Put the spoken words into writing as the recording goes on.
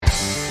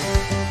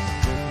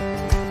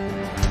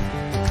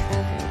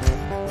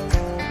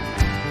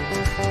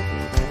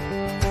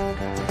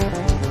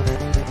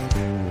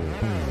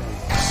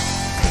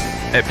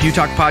At Pew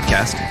Talk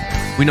Podcast,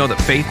 we know that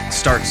faith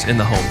starts in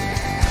the home.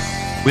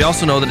 We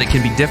also know that it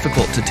can be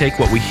difficult to take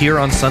what we hear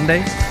on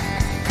Sunday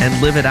and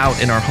live it out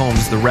in our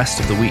homes the rest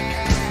of the week.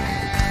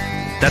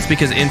 That's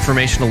because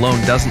information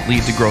alone doesn't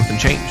lead to growth and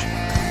change.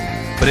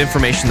 But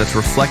information that's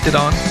reflected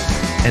on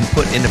and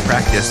put into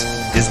practice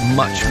is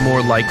much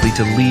more likely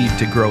to lead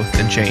to growth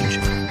and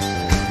change.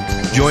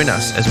 Join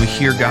us as we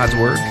hear God's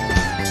Word,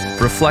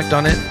 reflect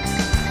on it,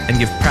 and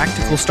give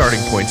practical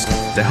starting points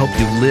to help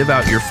you live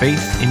out your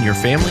faith in your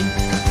family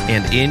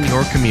and in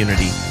your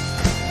community.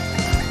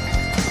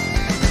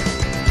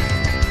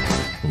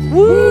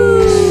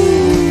 Woo!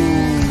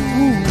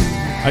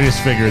 I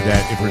just figured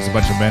that if there's a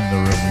bunch of men in the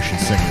room, we should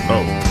sing it.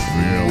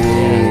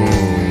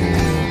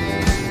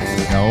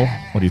 No?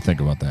 What do you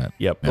think about that?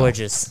 Yep. No.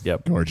 Gorgeous.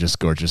 Yep. Gorgeous.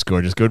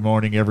 Good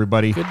morning,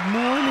 everybody. Good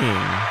morning.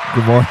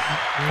 Good morning.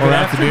 Or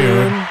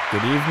afternoon.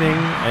 Good evening.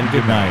 And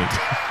good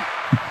night.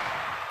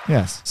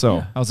 Yes.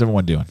 So, how's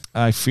everyone doing?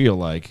 I feel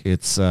like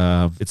it's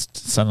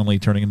suddenly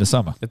turning into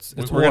summer. It's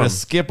We're warm. going to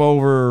skip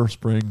over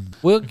spring.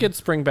 We'll get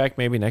spring back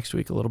maybe next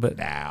week a little bit.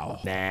 Now.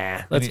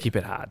 Nah. Let's keep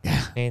it hot.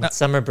 I mean,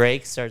 summer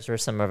break starts for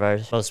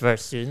most of our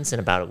students in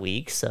about a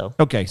week, so.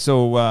 Okay,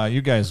 so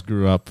you guys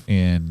grew up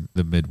in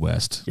the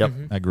Midwest. Yep.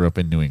 I grew up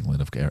in New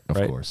England, of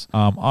Right. course.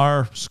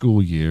 Our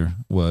school year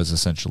was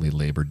essentially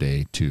Labor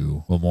Day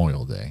to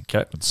Memorial Day.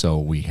 Okay. And so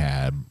we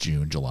had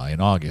June, July,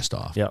 and August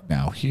off. Yep.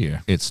 Now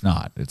here, it's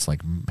not. It's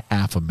like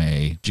half of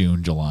May,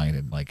 June, July,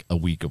 and like a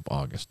week of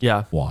August.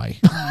 Yeah. Why?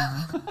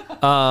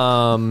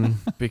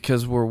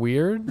 Because we're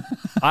weird.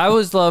 I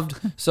always loved.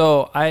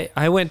 So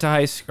I went to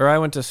I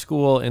went to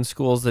school in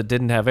schools that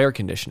didn't have air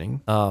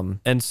conditioning.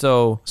 And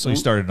so So you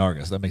started in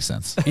August. That makes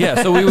sense.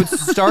 yeah, so we would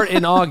start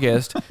in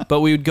August, but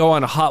we would go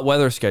on a hot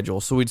weather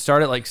schedule. So we'd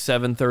start at like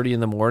 7:30 in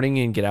the morning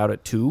and get out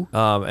at 2.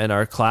 And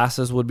our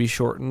classes would be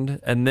shortened.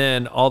 And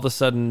then all of a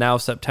sudden now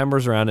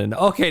September's around and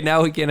okay,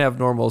 now we can have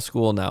normal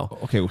school now.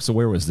 Okay, so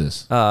where was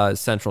this?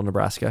 Central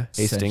Nebraska,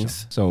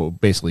 Hastings. So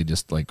basically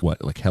just like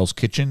what? Like Hell's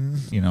Kitchen,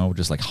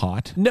 just like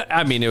hot No,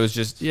 I mean it was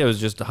just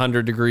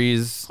 100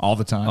 degrees all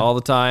the time? all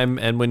the time.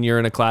 And when you're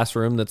in a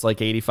classroom that's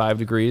like 85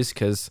 degrees,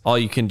 because all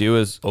you can do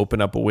is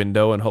open up a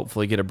window and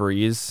hopefully get a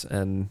breeze,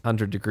 and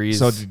 100 degrees.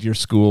 So was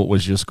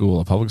your school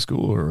a public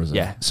school or was it?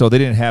 Yeah. So they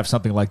didn't have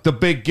something like the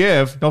Big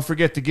Give. Don't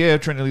forget to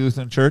give, Trinity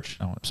Lutheran Church.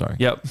 Oh, I'm sorry.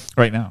 Yep.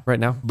 Right now. Right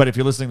now. But if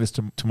you're listening to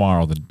this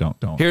tomorrow, then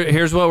don't.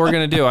 Here's what we're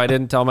gonna do. I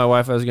didn't tell my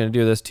wife I was gonna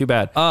do this. Too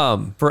bad.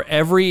 For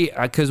every,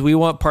 because we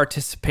want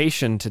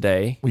participation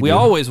today. We do.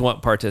 always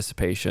want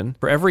participation.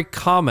 For every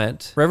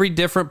comment, for every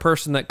different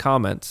person that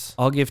comments,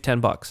 I'll give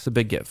 $10. It's a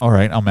big give. All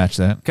right, I'll match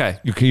that. Okay.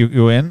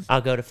 You in?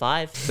 I'll go to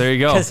 5. There you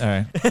go. All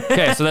right.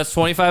 Okay, so that's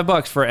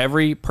 $25 for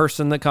every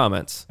person that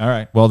comments. All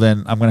right. Well,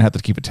 then I'm going to have to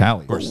keep a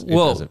tally. Of course, it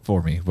Well- does it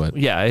for me, but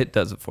Yeah, it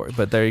does it for you.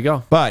 But there you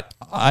go.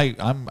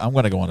 I'm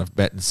going to go on a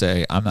bet and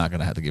say I'm not going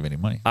to have to give any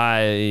money.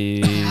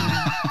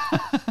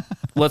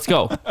 Let's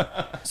go.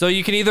 So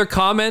you can either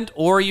comment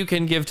or you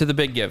can give to the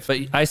big give. But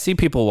I see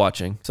people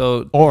watching,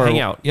 so Or hang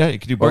out. Yeah, you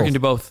can do Or both. you can do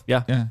both.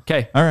 Yeah. Yeah.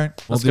 Okay. All right.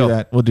 Let's We'll go. do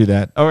that. We'll do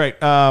that. All right.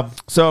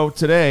 So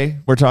today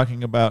we're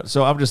talking about.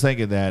 So I'm just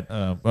thinking that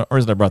the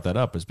reason I brought that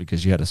up is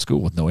because you had a school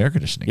with no air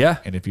conditioning. Yeah.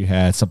 And if you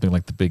had something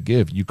like the Big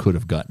Give, you could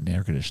have gotten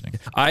air conditioning.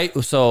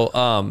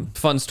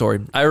 Fun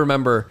story. I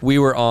remember we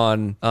were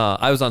on.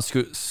 I was on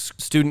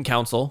student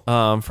council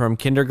from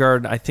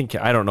kindergarten.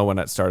 I don't know when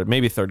that started.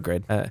 Maybe 3rd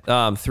grade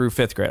through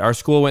 5th grade. Our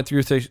school went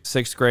through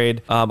 6th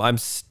grade. I'm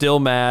still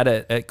mad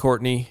at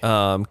Courtney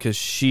because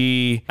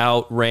she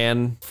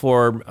outran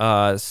for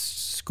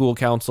school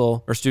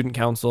council or student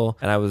council,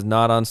 and I was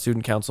not on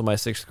student council my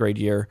 6th grade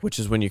year, which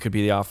is when you could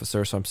be the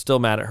officer. So I'm still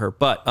mad at her,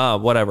 but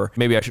whatever.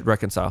 Maybe I should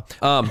reconcile.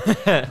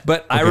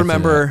 But I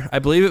remember, I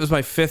believe it was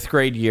my 5th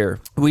grade year.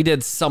 We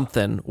did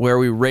something where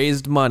we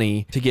raised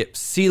money to get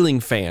ceiling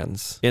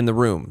fans in the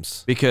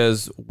rooms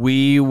because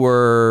we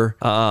were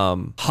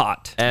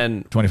hot.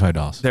 And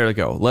 $25. there we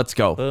go. Let's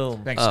go.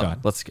 Boom. Thanks, Scott.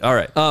 All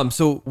right.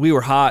 So we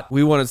were hot.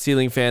 We wanted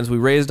ceiling fans. We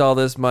raised all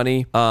this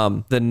money.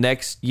 The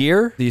next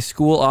year, the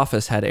school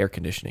office had air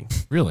conditioning.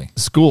 Really?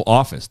 The school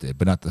office did,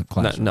 but not the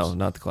classrooms. No,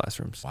 not the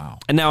classrooms. Wow.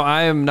 And now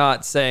I am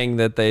not saying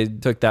that they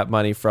took that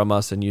money from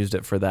us and used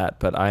it for that,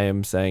 but I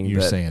am saying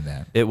You're saying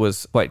that. it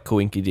was quite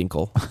coinky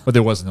dinkle. But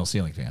there was no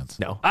ceiling fans.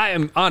 No, I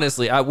am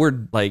honestly,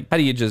 we're like, how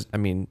do you just,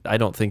 I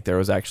don't think there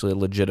was actually a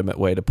legitimate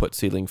way to put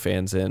ceiling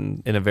fans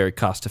in a very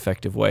cost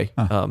effective way.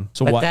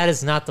 So But what? that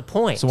is not the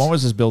point. So when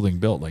was this building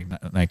built? Like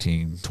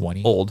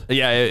 1920? Old.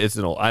 Yeah, it's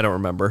an old, I don't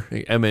remember.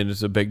 I mean,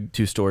 it's a big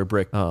 2-story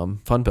brick.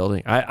 Fun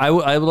building. I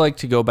would like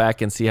to go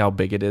back and see how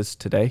big it is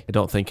today. I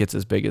don't think it's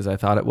as big as I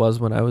thought it was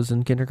when I was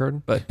in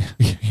kindergarten, but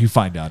You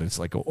find out it's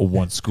like a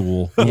one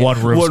school, one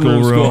room One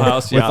room schoolroom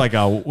schoolhouse, with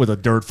yeah. with a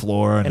dirt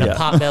floor and and a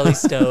potbelly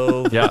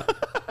stove. yeah.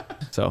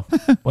 So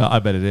Well, I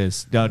bet it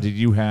is. Now, did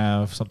you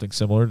have something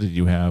similar? Did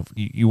you have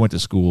you went to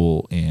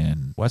school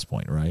in West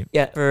Point, right?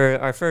 Yeah, for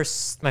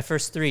my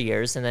first 3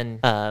 years, and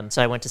then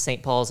so I went to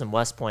St. Paul's in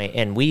West Point,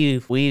 and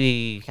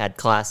we had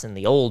class in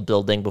the old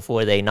building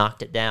before they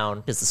knocked it down,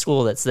 because the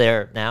school that's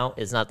there now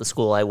is not the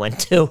school I went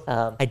to.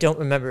 I don't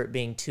remember it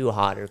being too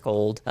hot or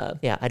cold.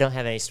 Yeah, I don't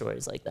have any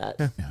stories like that.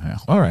 Yeah.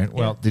 All right.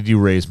 Well, did you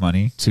raise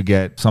money to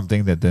get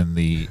something that then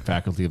the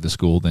faculty of the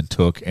school then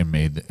took and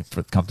made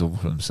comfortable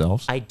for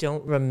themselves? I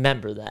don't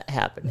remember that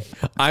happening.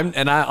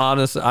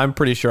 I'm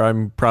pretty sure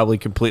I'm probably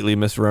completely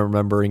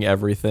misremembering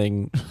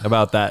everything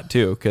about that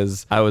too,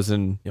 because I was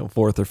in 4th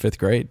or 5th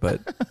grade.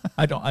 But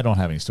I don't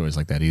have any stories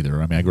like that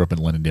either. I mean, I grew up in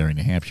Londonderry,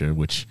 New Hampshire,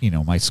 which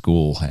my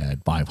school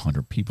had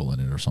 500 people in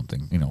it or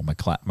something.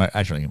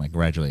 My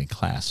graduating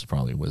class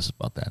probably was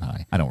about that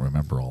high. I don't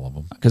remember all of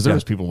them because there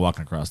was people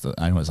walking across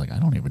I was like, I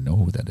don't even know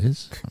who that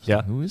is.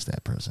 Like, who is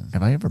that person?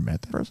 Have I ever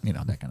met that person?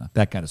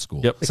 That kind of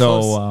school. Yep.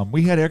 So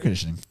we had air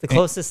conditioning. The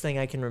closest thing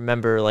I can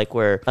remember, like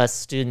where us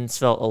students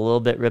felt a little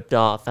bit ripped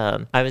off.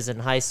 I was in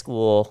high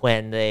school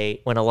when a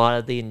lot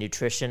of the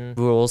nutrition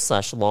rules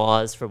 /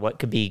 laws for what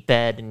could be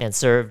fed and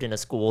served in a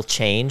school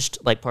changed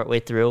like partway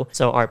through.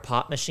 So our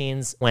pop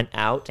machines went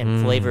out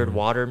and flavored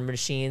water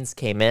machines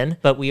came in,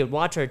 but we would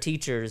watch our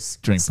teachers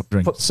drink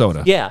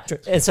soda. Yeah,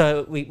 and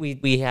so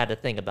we had a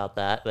thing about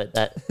that. But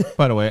that.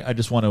 By the way, I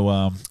just want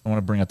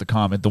to bring up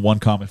the one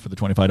comment for the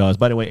 $25.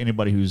 By the way,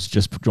 anybody who's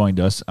just joined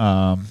us,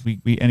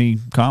 any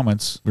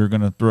comments, we're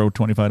going to throw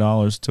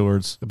 $25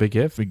 towards a big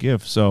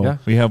gift. So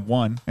we have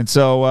one, and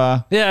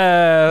so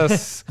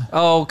yes.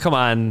 Oh, come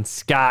on,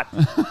 Scott.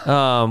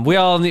 We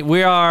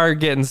are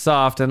getting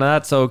soft, and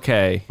that's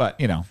okay.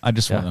 But I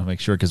just want to make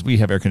sure because we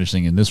have air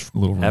conditioning in this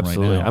little room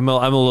Absolutely. right now.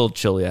 I'm a little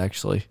chilly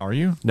actually. Are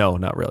you? No,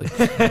 not really.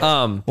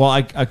 Well,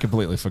 I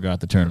completely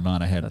forgot to turn it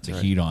on. I had the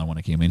heat on when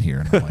I came in here,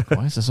 and I'm like,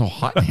 why is it so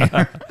hot in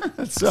here?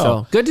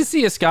 So good to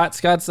see you, Scott.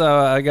 Scott's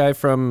a guy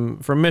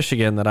from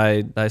Michigan that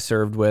I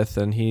served with,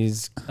 and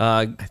he's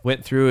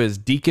went through his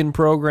deacon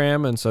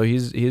program, and so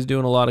he's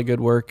doing a lot of good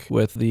work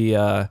with the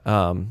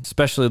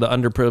especially the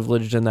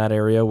underprivileged in that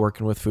area,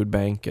 working with food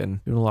bank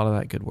and doing a lot of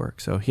that good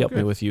work. So he helped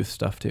me with youth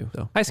stuff too.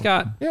 So hi,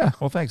 Scott. Yeah.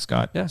 Well, thanks,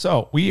 Scott. Yeah.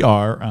 So we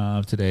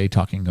are today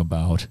talking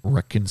about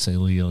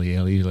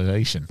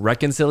reconciliation.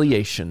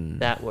 Reconciliation.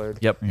 That word.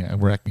 Yep. Yeah.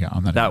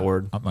 I'm not that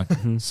word. I'm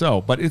not,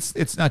 so, but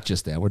it's not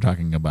just that. We're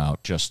talking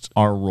about just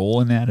our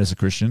role in that as a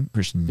Christian.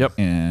 Yep.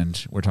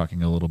 And we're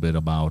talking a little bit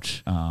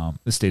about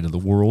the state of the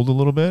world a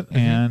little bit,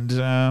 and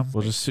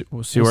we'll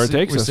see where it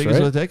takes us. Right?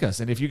 Where it takes us.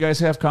 And if you guys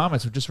have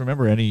comments, just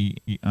remember any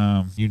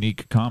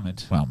unique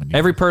comment. Well,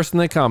 every person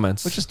that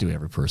comments. Let's just do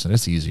every person.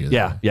 It's easier.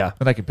 Yeah.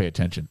 Then I can pay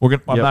attention.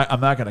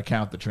 I'm not going to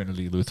count the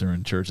Trinity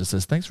Lutheran Church that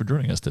says thanks for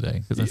joining us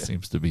today, because that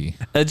seems to be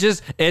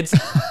it's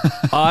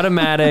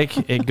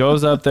automatic. It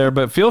goes up there,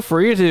 but feel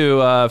free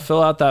to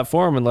fill out that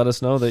form and let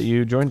us know that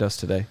you joined us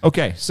today.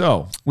 Okay,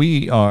 so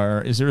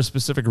is there a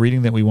specific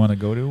reading that we want to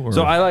go to? Or?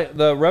 So I like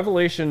the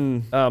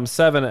Revelation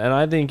 7, and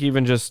I think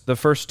even just the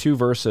first two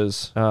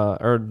verses,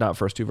 or not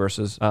first two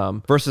verses,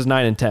 verses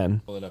 9 and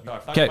 10. Pull it up. No,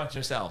 talk about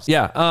yourselves.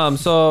 Yeah.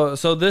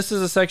 So this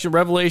is a section.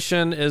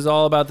 Revelation is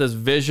all about this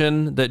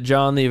vision that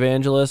John the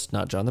Evangelist,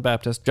 not John the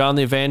Baptist, John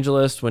the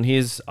Evangelist, when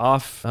he's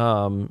off,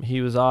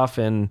 he was off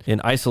in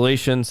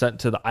isolation, sent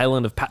to the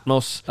island of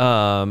Patmos,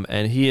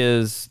 and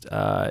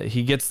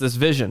he gets this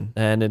vision,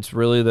 and it's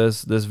really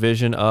this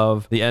vision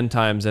of the end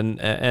times,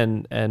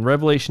 and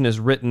Revelation is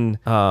written.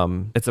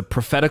 It's a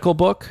prophetical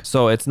book,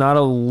 so it's not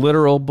a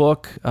literal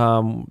book.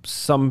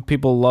 Some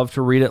people love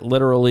to read it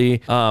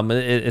literally.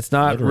 It's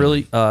not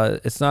really.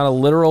 It's not a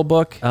literal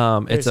book.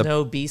 There's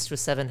no beast with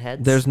 7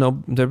 heads. There's no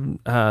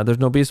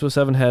beast with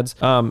 7 heads.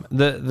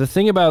 The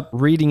thing about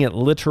reading it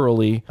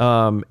literally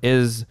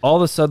is all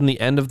of a sudden the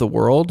end of the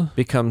world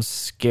becomes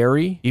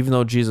scary, even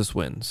though Jesus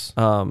wins.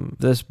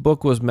 This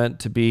book was meant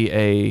to be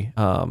a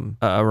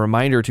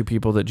reminder to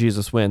people that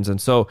Jesus wins,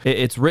 and so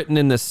it's written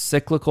in this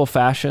cyclical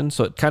fashion.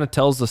 So it kind of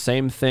tells the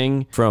same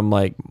thing from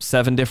like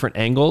 7 different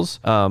angles.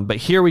 But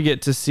here we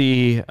get to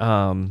see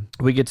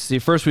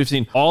first we've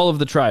seen all of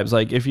the tribes.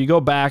 Like if you go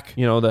back,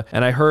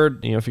 and I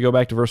heard, if you go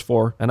back to verse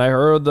 4, and I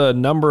heard the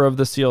number of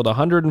the sealed,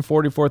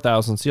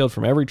 144,000 sealed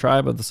from every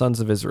tribe of the sons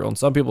of Israel. And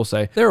some people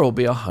say there will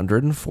be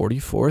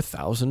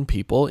 144,000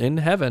 people in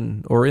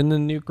heaven or in the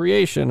new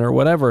creation or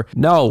whatever.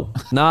 No,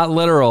 not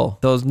literal.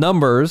 Those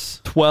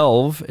numbers,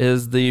 12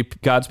 is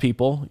God's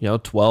people,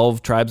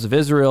 12 tribes of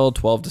Israel,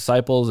 12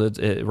 disciples.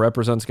 It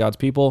represents God's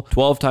people.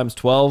 12 times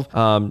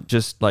 12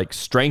 just like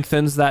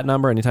strengthens that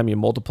number. Anytime you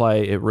multiply,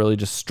 it really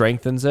just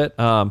strengthens it.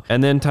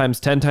 And then times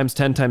 10 times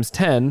 10 times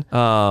 10,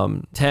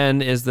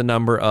 10 is the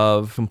number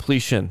of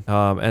completion.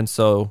 And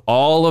so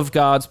all of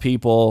God's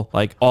people,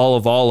 like all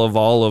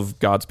of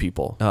God's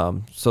people.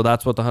 So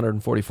that's what the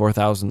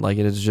 144,000, like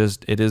it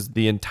is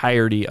the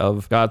entirety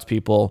of God's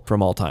people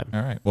from all time.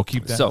 All right. We'll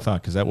keep that in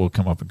thought because that will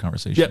come up in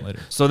conversation later.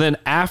 So then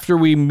after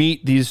we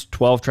meet these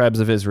 12 tribes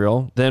of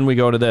Israel, then we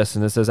go to this,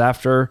 and it says,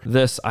 after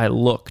this I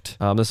looked.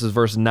 This is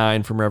verse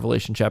 9 from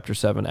Revelation chapter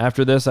 7.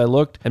 After this I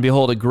looked, and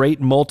behold, a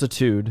great multitude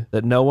multitude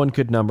that no one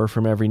could number,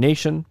 from every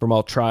nation, from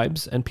all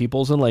tribes and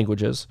peoples and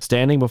languages,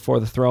 standing before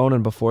the throne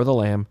and before the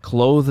Lamb,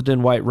 clothed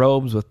in white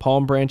robes with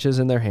palm branches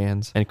in their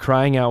hands, and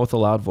crying out with a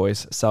loud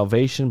voice,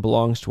 "Salvation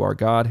belongs to our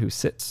God who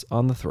sits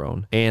on the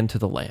throne and to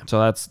the Lamb." So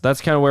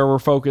that's kind of where we're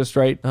focused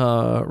right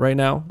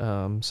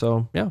now.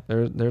 So yeah,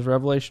 there's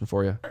Revelation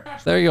for you.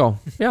 There you go.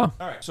 Yeah.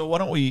 All right. So why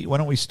don't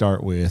we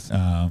start with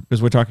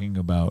because we're talking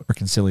about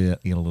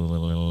reconciliation.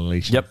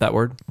 Yep, that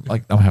word.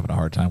 Like, I'm having a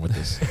hard time with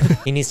this.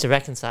 He needs to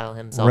reconcile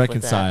himself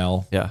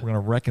Reconcile. Yeah. We're gonna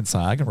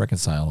reconcile. I can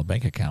reconcile a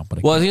bank account,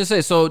 but Well, I was gonna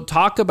say, so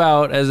talk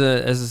about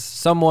as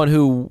someone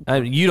who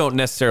you don't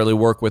necessarily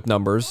work with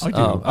numbers. I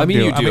do.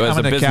 You do as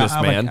a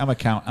businessman. I'm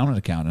an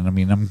accountant. I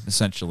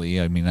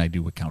mean, I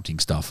do accounting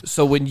stuff.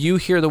 So when you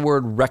hear the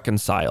word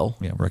reconcile,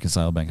 Yeah,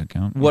 reconcile a bank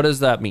account. what does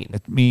that mean?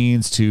 It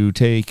means to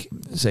take,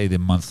 say, the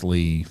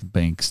monthly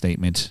bank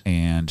statement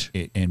and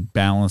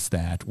balance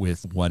that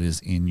with what is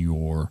in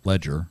your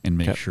ledger and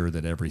make sure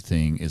that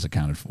everything is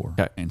accounted for.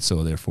 Okay. And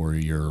so therefore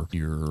your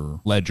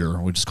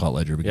ledger, we just call it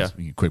ledger because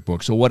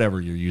QuickBooks, so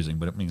whatever you're using,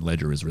 but I mean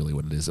ledger is really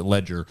what it is. A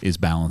ledger is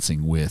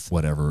balancing with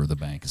whatever the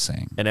bank is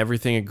saying. And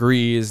everything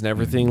agrees and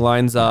everything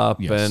lines up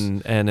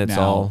and it's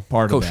Now, all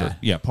part kosher. of that.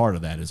 Yeah, part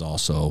of that is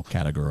also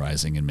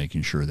categorizing and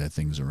making sure that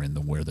things are in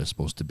where they're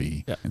supposed to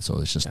be. Yeah. And so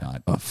it's just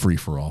not a free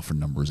for all for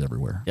numbers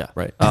everywhere. Yeah,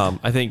 right.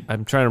 I think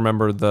I'm trying to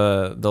remember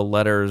the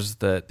letters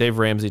that Dave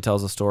Ramsey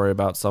tells a story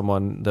about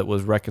someone that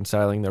was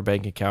reconciling their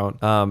bank account.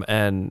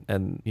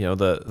 And you know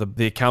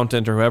the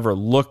accountant or whoever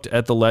looked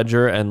at the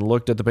ledger and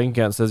looked at the bank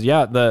account and says,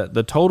 yeah,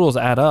 the totals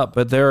add up,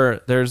 but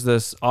there's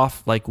this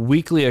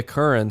weekly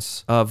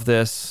occurrence of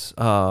this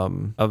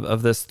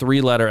of this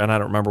 3-letter, and I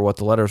don't remember what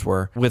the letters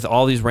were, with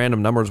all these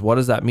random numbers. What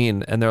does that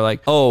mean? And they're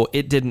like, oh,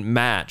 it didn't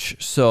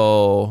match,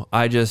 so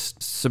I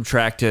just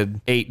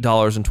subtracted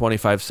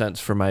 $8.25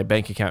 from my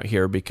bank account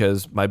here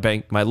because my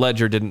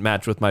ledger didn't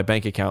match with my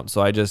bank account,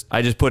 so I just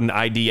put an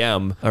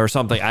IDM or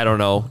something. I don't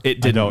know.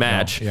 It didn't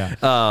match.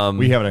 Yeah.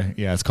 We have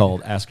it's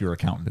called Ask Your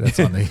Accountant. That's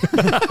on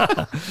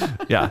the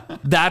Yeah.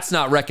 That's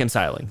not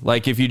reconciling.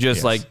 Like if you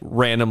just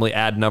randomly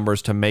add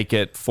numbers to make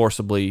it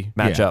forcibly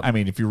match up. I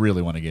mean, if you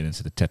really want to get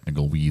into the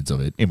technical weeds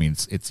of it, I mean,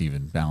 it's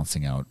even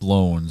balancing out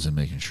loans and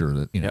making sure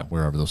that,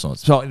 wherever those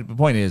loans. So the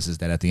point is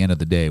that at the end of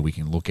the day, we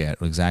can look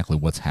at exactly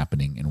what's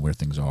happening and where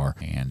things are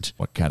and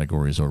what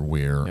categories are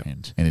where.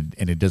 And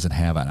it doesn't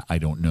have an I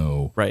don't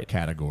know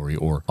category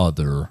or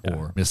other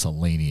or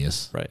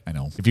miscellaneous. Right. I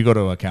know. If you go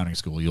to accounting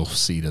school, you'll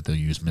see that they'll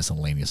use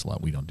miscellaneous a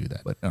lot. We don't do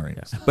that. But all right.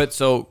 Yeah. But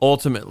so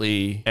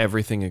ultimately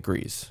everything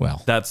agrees.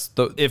 Well, that's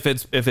if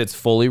it's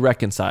fully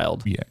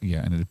reconciled.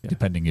 Yeah. And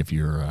depending if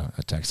you're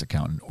a tax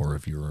accountant or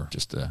if you're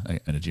just a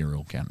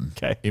managerial accountant,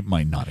 it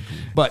might not agree.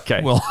 But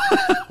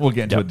we'll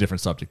get into a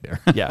different subject there.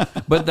 Yeah.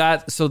 But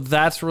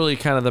that's really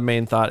kind of the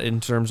main thought in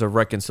terms of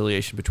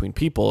reconciliation between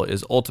people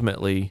is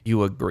ultimately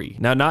you agree.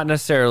 Now, not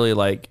necessarily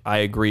like I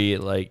agree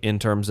like in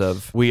terms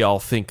of we all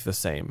think the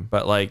same,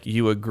 but like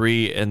you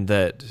agree in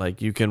that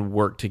like you can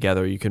work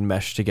together, you can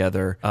mesh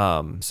together.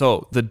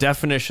 So the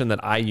definition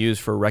that I use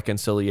for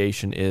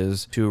reconciliation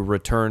is to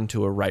return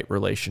to a right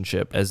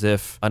relationship as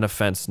if an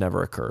offense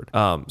never occurred.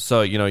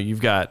 So,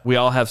 we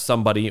all have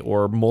somebody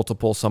or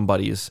multiple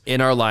somebodies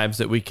in our lives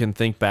that we can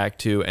think back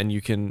to, and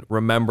you can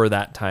remember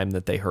that time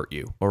that they hurt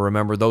you or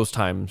remember those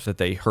times that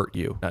they hurt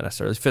you, not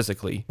necessarily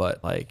physically,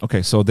 but like.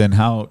 Okay. So then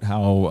how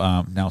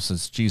now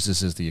since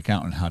Jesus is the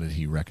accountant, how did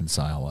he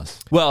reconcile us?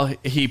 Well,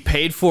 he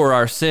paid for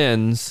our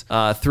sins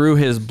through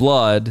his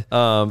blood.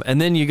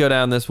 And then you go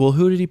down this, well,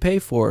 who did he pay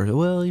for?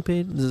 Well, he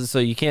paid. So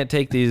you can't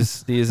take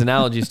these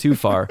analogies too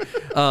far.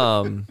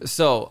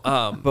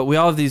 But we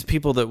all have these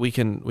people that we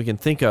can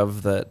think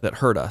of that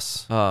hurt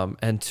us.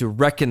 And to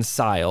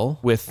reconcile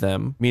with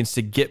them means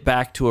to get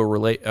back to a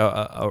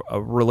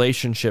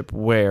relationship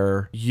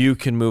where you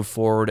can move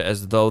forward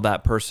as though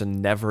that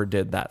person never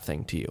did that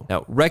thing to you.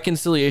 Now,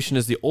 reconciliation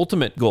is the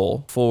ultimate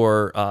goal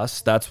for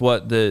us. That's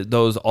what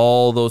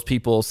all those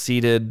people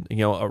seated,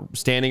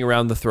 standing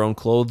around the throne,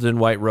 clothed in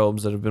white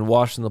robes that have been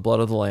washed in the blood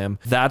of the Lamb.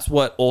 That's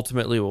what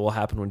ultimately will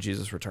happen when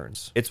Jesus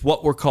returns. It's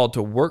what we're called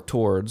to work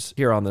towards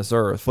here on this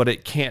earth, but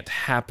it can't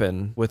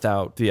happen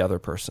without the other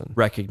person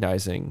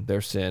recognizing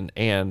their sin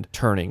and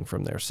turning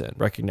from their sin,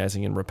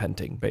 recognizing and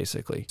repenting,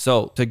 basically.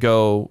 So to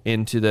go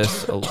into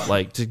this,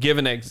 like to give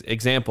an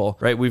example,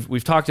 right?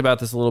 We've talked about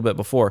this a little bit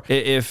before.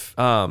 If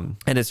and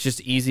it's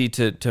just easy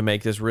to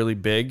make this really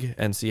big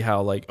and see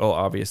how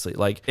obviously,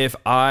 like if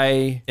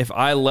I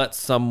let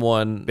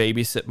someone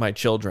babysit my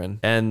children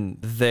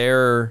and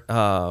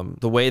the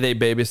way they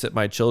babysit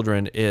my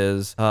children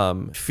is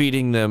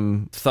feeding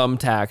them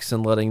thumbtacks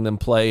and letting them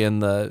play in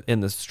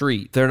the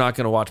street, they're not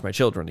going to watch my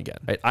children again.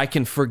 Right? I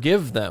can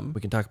forgive them.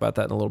 We can talk about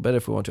that in a little bit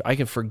if we want to. I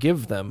can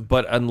forgive them,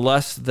 but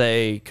unless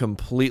they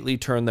completely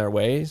turn their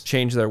ways,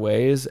 change their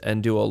ways,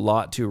 and do a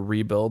lot to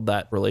rebuild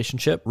that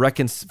relationship,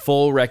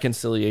 full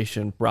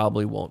reconciliation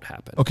probably won't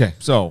happen. Okay,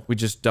 so We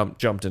just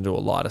jumped into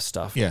a lot of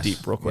stuff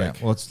deep real quick.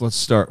 Yeah. Well, let's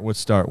start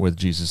with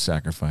Jesus'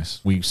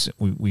 sacrifice. We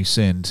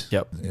sinned.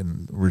 Yep.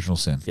 In original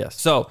sin. Yes.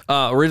 So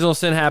original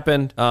sin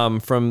happened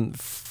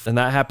and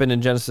that happened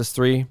in Genesis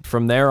 3.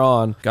 From there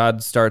on,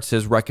 God starts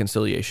his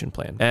reconciliation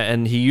plan.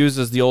 And he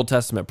uses the Old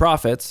Testament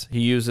prophets.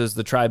 He uses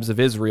the tribes of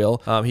Israel.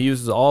 He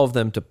uses all of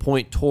them to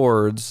point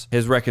towards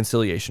his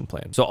reconciliation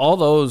plan. So all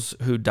those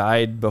who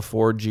died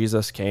before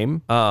Jesus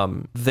came,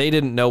 they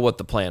didn't know what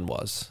the plan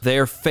was.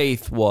 Their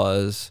faith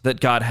was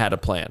that God had a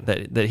plan,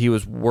 that he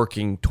was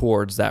working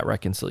towards that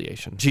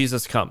reconciliation.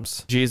 Jesus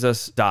comes.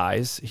 Jesus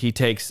dies. He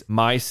takes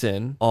my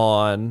sin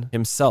on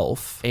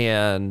himself.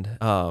 And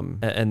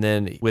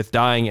then with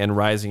dying and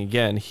rising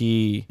again,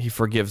 he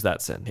forgives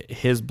that sin.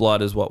 His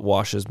blood is what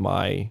washes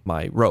my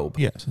robe.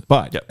 Yes,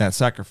 but that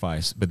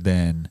sacrifice. But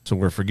then, so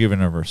we're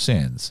forgiven of our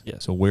sins.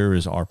 Yes. So where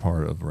is our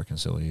part of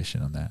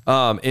reconciliation on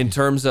that? In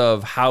terms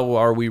of how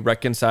are we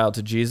reconciled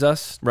to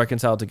Jesus,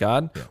 reconciled to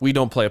God, we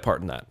don't play a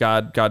part in that.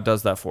 God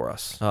does that for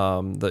us.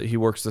 He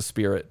works the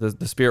Spirit.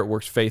 The Spirit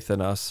works faith in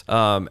us.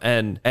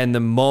 And the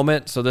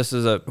moment, so this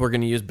is we're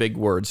going to use big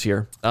words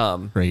here.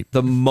 Great.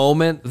 The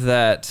moment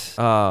that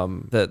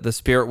the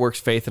Spirit works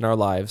faith in our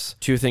lives,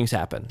 two things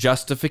happen.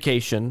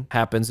 Justification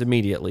happens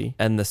immediately,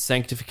 and the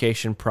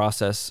sanctification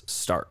process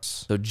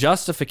starts. So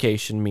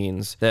justification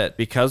means that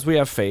because we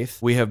have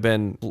faith, we have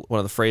been, one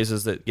of the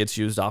phrases that gets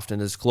used often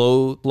is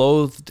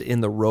clothed in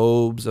the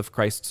robes of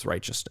Christ's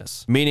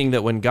righteousness. Meaning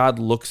that when God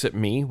looks at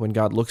me, when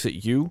God looks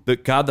at you,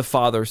 that God the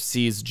Father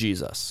sees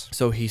Jesus.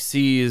 So he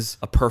sees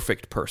a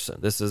perfect person.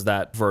 This is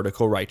that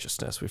vertical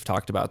righteousness. We've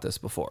talked about this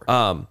before.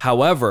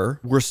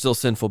 However, we're still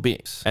sinful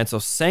beings. And so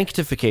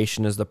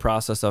sanctification is the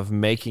process of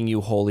making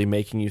you holy,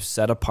 making you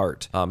set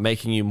apart,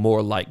 making you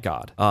more like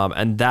God.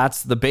 And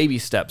that's the baby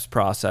steps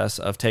process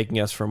of taking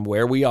us from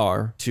where we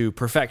are to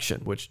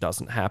perfection, which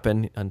doesn't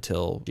happen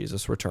until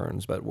Jesus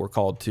returns, but we're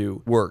called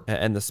to work,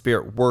 and the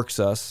Spirit works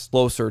us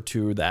closer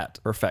to that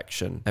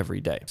perfection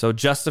every day. So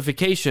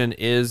justification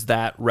is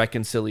that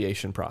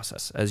reconciliation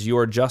process. As you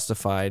are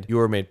justified, you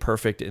are made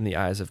perfect in the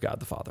eyes of God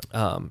the Father.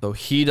 So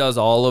he does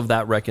all of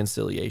that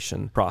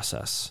reconciliation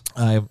process.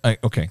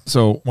 Okay.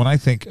 So when I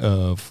think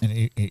of,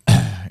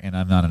 and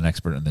I'm not an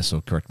expert in this,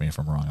 so correct me if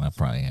I'm wrong, and I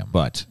probably am,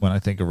 but when I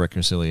think of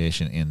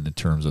reconciliation in the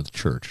terms of the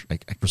church,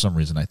 for some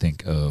reason I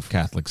think of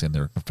Catholics in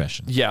their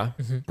confession. Yeah,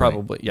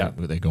 probably. Right? Yeah.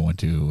 They go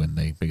into and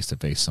they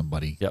face-to-face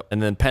somebody. Yep.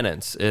 And then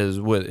penance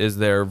is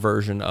their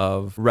version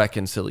of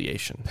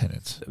reconciliation.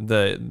 Penance.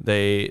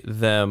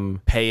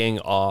 Them paying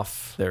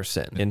off their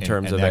sin in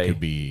terms of that could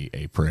be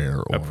a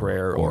prayer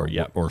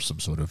or some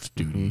sort of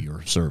duty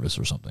or service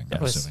or something.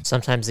 I'm assuming.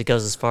 Sometimes it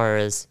goes as far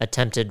as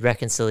attempted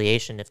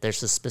reconciliation if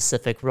there's a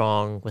specific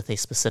wrong with a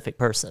specific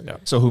person. Yeah.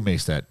 So who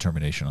makes that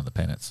determination on the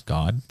penance?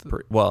 God?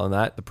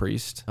 The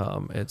priest.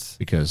 It's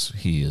because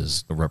he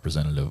is a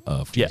representative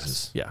of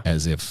Jesus. Yes. Yeah.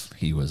 As if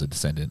he was a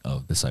descendant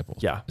of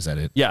disciples. Yeah. Is that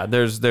it? Yeah.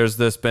 There's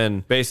this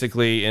been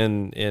basically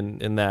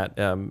in that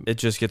it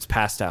just gets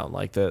passed down.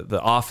 Like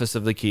the office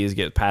of the keys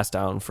get passed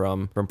down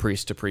from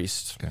priest to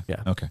priest. Okay.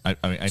 Yeah. Okay.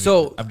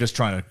 I'm just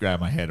trying to grab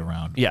my head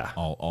around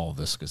all of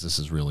this because this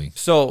is really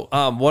so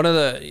one of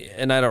the,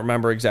 and I don't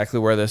remember exactly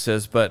where this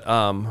is, but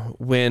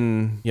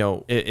when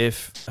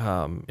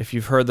if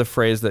you've heard the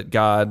phrase that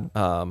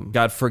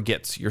God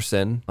forgets your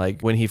sin,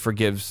 like when he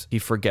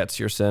forgets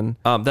your sin,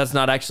 that's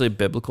not actually a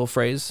biblical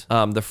phrase.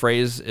 The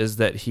phrase is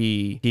that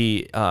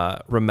he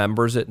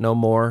remembers it no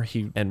more.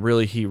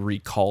 He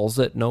recalls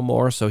it no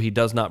more. So he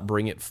does not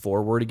bring it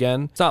forward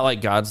again. It's not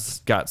like God's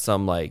got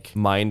some like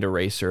mind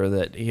eraser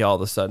that he all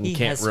of a sudden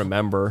can't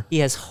remember. He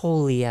has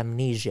holy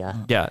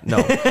amnesia. Yeah,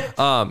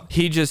 no.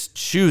 He just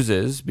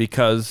chooses,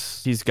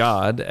 because he's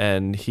God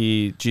and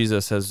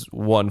Jesus has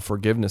won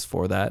forgiveness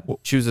for that,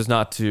 chooses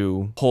not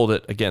to hold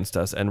it against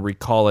us and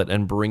recall it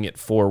and bring it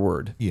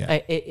forward. Yeah.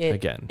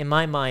 Again. In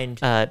my mind,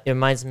 it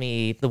reminds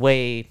me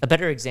a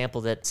better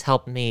example that's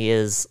helped me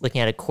is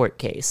looking at a court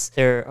case.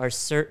 There are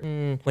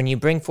when you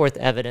bring forth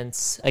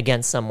evidence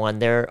against someone,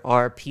 there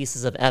are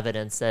pieces of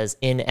evidence that is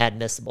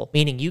inadmissible,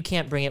 meaning you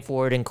can't bring it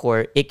forward in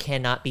court. It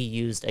cannot be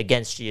used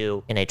against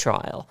you in a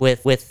trial.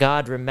 With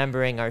God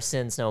remembering our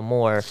sins no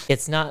more,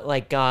 it's not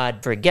like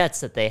God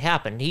forgets that they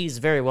happened. He's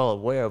very well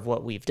aware of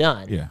what we've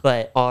done. Yeah.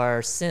 But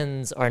our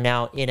sins are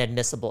now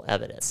inadmissible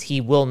evidence.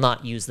 He will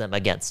not use them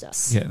against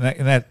us. Yeah,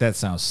 and that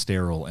sounds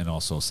sterile and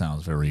also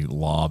sounds very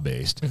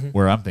law-based. Mm-hmm.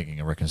 Where I'm thinking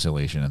of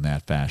reconciliation in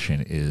that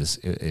fashion is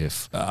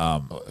if,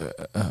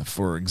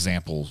 for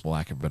example,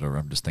 lack of a better,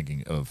 I'm just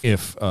thinking of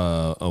if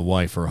a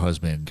wife or a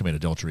husband commit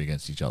adultery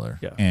against each other,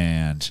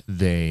 and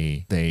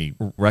they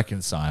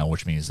reconcile,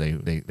 which means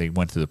they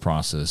went through the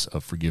process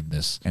of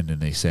forgiveness, and then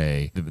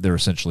they're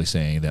essentially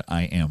saying that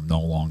I am no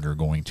longer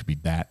going to be,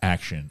 that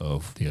action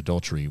of the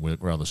adultery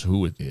regardless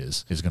who it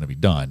is going to be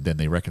done. Then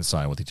they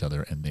reconcile with each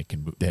other, and they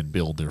can then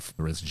build their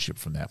relationship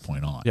from that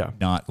point on. Yeah.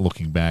 Not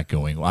looking back,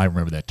 going, well, I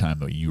remember that time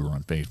that you were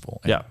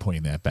unfaithful, and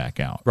pointing that back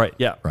out. Right.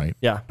 Yeah. Right.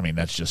 Yeah. I mean,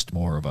 that's just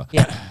more of a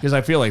because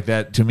I feel like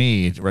that to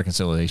me,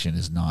 reconciliation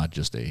is not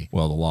just the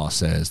law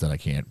says that I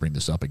can't bring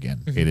this up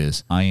again. It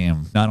is I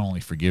am not only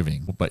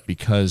forgiving, but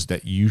because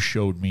that you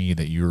showed me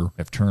that you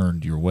have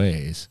turned your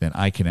ways, then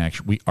I can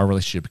actually our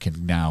relationship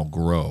can now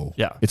grow.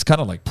 Yeah. It's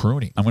kind of like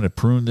pruning. I'm going to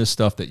prune this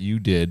stuff that you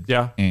did.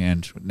 Yeah.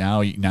 And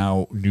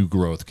now new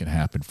growth can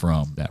happen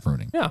from that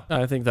pruning. Yeah.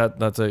 I think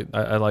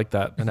I like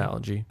that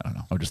analogy. I don't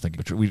know. I'm just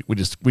thinking we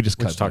just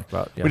talked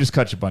about, we just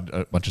cut a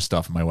bunch of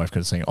stuff, and my wife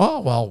kept saying,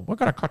 "Oh well, we're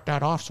gonna cut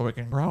that off so we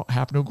can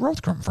have new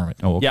growth come from it."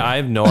 Oh, okay. Yeah, I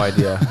have no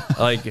idea.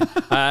 Like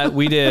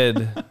we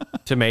did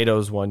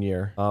tomatoes one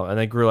year, and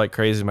they grew like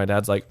crazy. My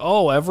dad's like,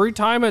 "Oh, every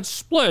time it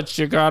splits,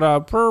 you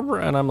gotta,"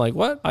 and I'm like,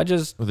 "What?" Well,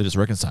 they're just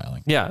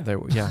reconciling. Yeah,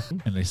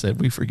 And they said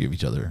we forgive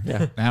each other.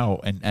 Yeah. Now,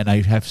 and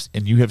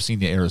you have seen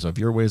the errors of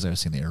your ways. I've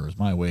seen the errors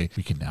my way.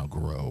 We can now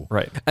grow.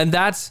 Right. And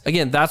that's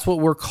what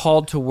we're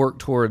called to work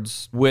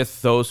towards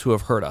with those who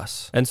have hurt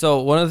us. And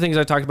so one of the things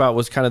I talked about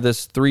was kind of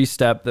this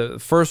 3-step. The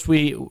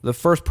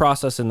first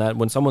process in that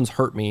when someone's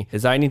hurt me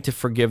is I need to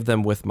forgive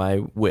them with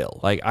my will.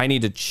 Like I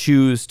need to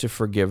choose to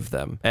forgive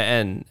them.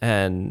 And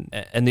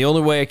the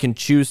only way I can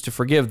choose to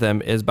forgive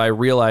them is by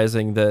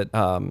realizing that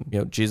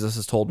Jesus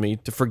has told me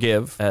to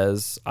forgive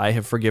as I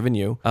have forgiven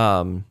you.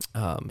 But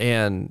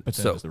then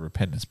there's the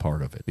repentance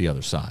part of it, the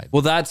other side.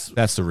 Well, that's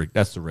the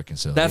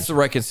reconciliation. That's the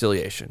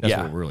reconciliation. That's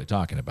what we're really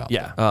talking about.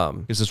 Yeah.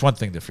 Because it's one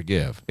thing to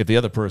forgive. If the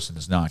other person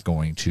is not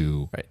going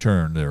to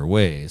turn their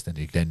ways,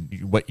 then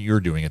what you're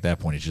doing at that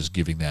point is just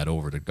giving that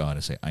over to God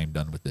and say, "I'm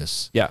done with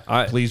this. Yeah.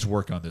 Please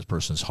work on this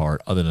person's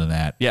heart. Other than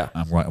that,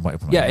 I'm right."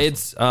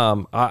 It's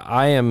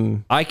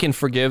I can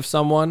forgive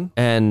someone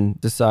and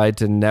decide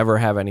to never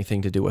have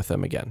anything to do with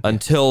them again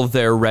until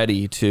they're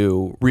ready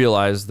to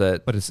realize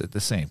that. But it's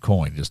the same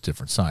coin, just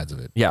different sides of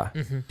it. Yeah.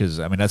 Because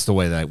I mean, that's the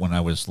way that when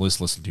I was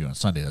listening to you on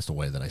Sunday, that's the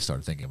way that I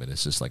started thinking of it.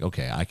 It's just like,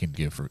 okay, I can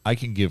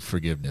give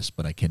forgiveness,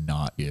 but I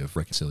cannot give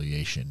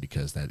reconciliation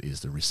because that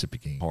is the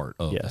reciprocating part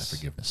of that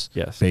forgiveness.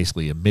 Yes.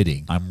 Basically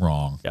admitting I'm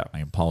wrong. Yeah. I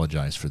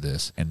apologize for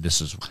this, and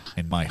this is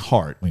in my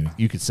heart. I mean,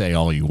 you could say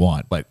all you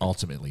want, but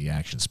ultimately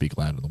actions speak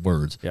louder than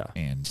words. Yeah.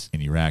 And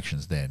your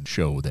actions then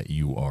show that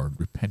you are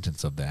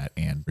repentance of that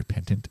and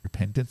repentant,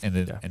 and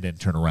then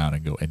turn around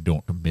and go and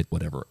don't commit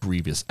whatever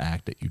grievous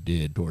act that you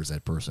did towards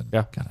that person.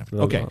 Yeah.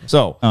 Okay.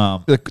 So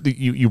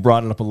you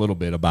brought it up a little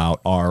bit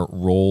about our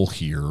role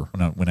here.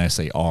 When I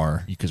say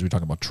our, because we're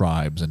talking about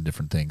tribes and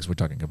different things, we're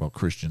talking about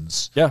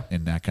Christians. Yeah.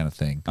 And that kind of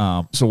thing.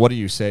 So what do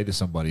you say to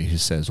somebody who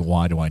says,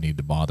 "Why do I need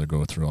to bother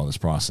go through all this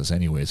process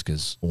anyways?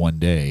 Because one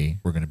day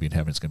we're going to be in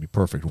heaven. It's going to be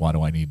perfect. Why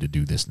do I need to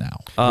do this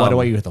now? Why do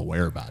I even have to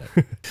worry about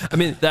it?" I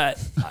mean,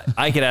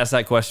 I could ask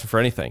that question for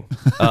anything,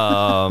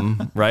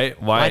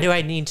 right? Why do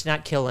I need to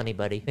not kill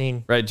anybody? I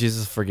mean, right?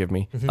 Jesus, forgive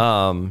me.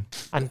 I'm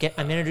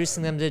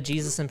introducing them to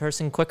Jesus in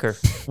person quicker.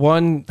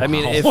 I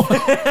mean,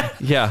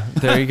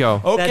 there you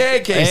go.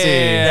 Okay,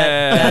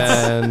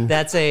 Casey.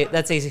 That's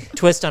a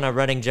twist on a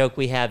running joke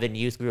we have in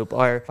youth group.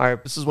 Our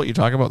This is what you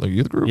talk about the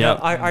youth group. Yeah.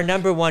 Our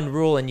number one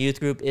rule in youth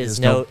group is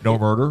no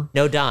murder,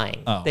 no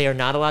dying. Oh. They are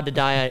not allowed to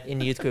die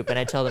in youth group. And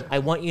I tell them, I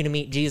want you to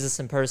meet Jesus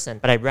in person,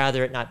 but I'd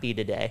rather it not be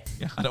today.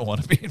 Yeah, I don't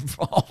want to be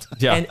involved.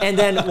 Yeah. And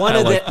then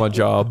my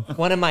job.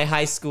 One of my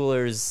high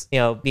schoolers,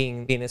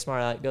 being a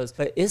smart aleck, goes,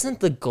 "But isn't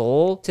the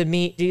goal to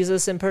meet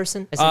Jesus in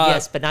person?" I said,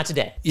 "Yes, but not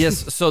today."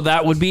 Yes, so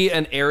that would be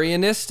an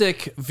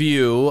Arianistic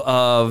view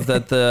of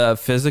that the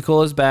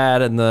physical is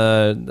bad and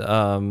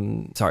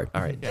the sorry.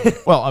 All right.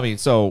 Well, I mean,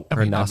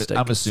 Gnostic,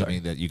 I'm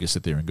assuming that you can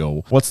sit there and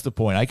go, "What's the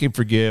point? I can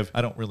forgive.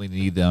 I don't really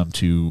need them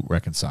to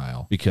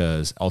reconcile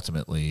because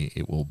ultimately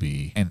it will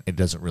be, and it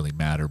doesn't really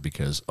matter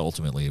because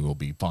ultimately it will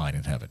be fine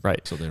in heaven."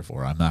 Right. So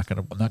therefore, and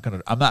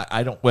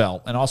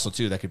also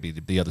too, that could be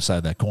the other side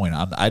of that coin.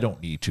 I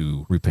don't need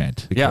to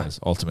repent because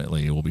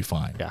ultimately it will be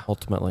fine. Yeah,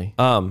 ultimately.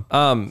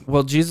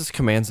 Well, Jesus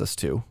commands us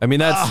to. I mean,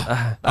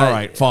 that's all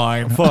right.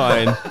 Fine.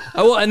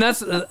 Well, and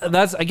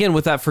that's again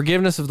with that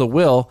forgiveness of the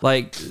will.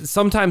 Like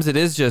sometimes it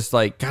is just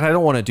like, God, I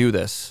don't want to do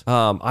this.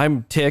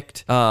 I'm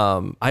ticked.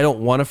 I don't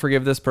want to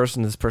forgive this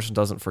person. This person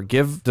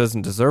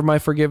doesn't deserve my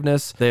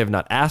forgiveness. They have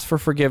not asked for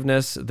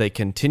forgiveness. They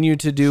continue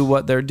to do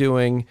what they're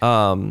doing.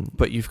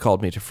 But you've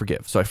called me to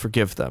forgive, so I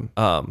forgive them.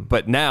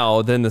 But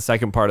now, then the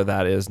second part of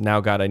that is, now,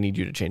 God, I need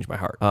you to change my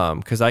heart.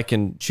 Because I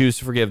can choose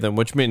to forgive them,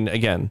 which means,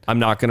 again, I'm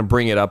not going to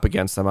bring it up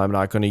against them. I'm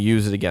not going to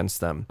use it against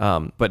them.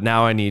 But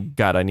now I need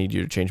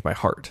you to change my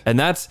heart. And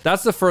that's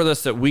the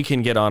furthest that we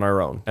can get on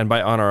our own. And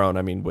by on our own,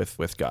 I mean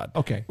with God.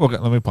 Okay. Well,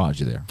 let me pause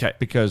you there. Okay.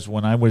 Because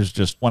when I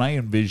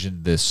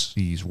envisioned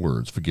these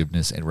words,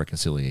 forgiveness and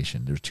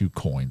reconciliation, there's two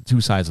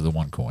sides of the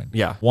one coin.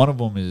 Yeah. One of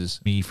them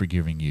is me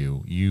forgiving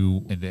you.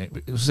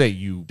 Say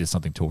you did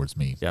something towards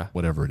me. Yeah.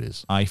 Whatever it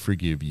is. I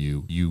forgive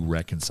you. You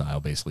reconcile,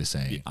 basically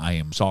saying, I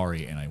am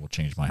sorry and I will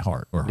change my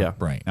heart or Yeah.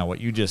 brain. Now,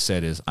 what you just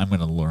said is, I'm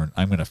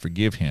going to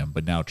forgive him,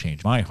 but now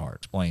change my heart.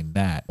 Explain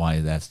that, why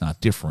that's not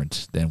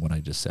different than what I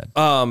just said.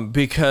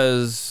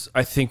 Because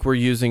I think we're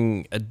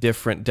using a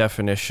different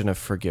definition of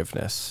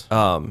forgiveness.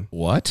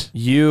 What?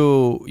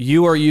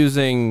 You are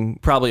using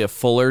probably a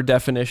fuller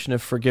definition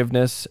of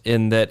forgiveness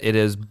in that it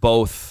is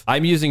both.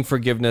 I'm using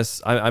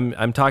forgiveness.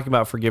 I'm talking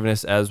about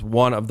forgiveness as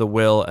one of the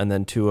will and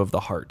then two of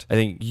the heart. I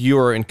think you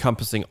are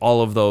encompassing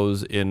all of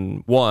those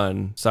in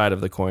one side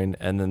of the coin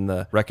and then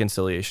the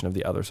reconciliation of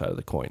the other side of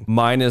the coin.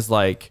 Mine is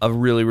like a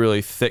really,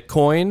 really thick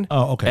coin.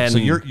 Oh, okay. And So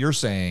you're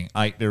saying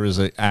there is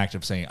an act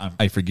of saying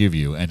I forgive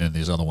you, and then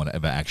there's other one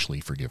of actually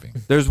forgiving.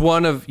 There's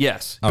one of,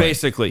 yes, All right.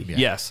 basically, Yeah.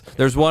 yes.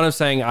 There's one of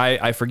saying,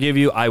 I forgive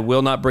you. I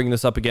will not bring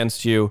this up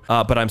against you,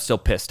 but I'm still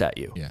pissed at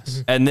you.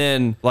 Yes. And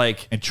then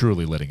like, And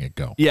truly letting it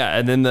go. yeah,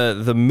 and then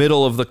the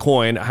middle of the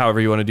coin, however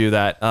you want to do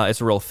that,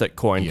 it's a real thick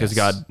coin because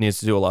Yes. God needs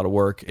to do a lot of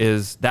work.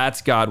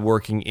 That's God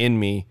working in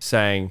me,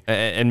 saying,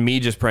 and me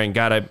just praying,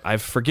 God,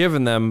 I've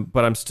forgiven them,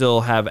 but I'm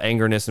still have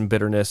angerness and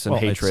bitterness and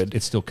Well, hatred.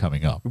 It's still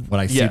coming up. When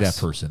I see Yes.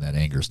 that person, that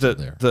anger's still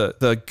there.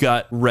 The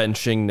gut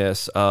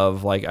wrenchingness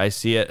of like I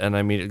see it and I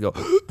immediately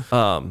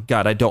go,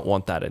 God, I don't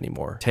want that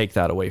anymore. Take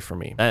that away from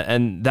me.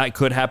 And that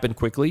could happen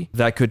quickly.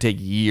 That could take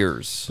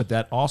years. But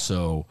that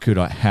also could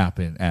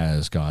happen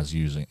as God's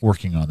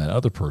working on that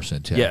other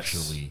person to Yes.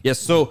 actually Yes.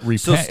 So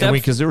repent. steps,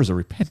 Because there was a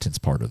repentance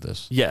part of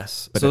this.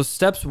 yes. So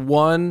steps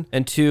 1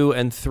 and 2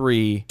 and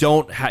 3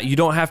 you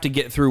don't have to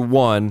get through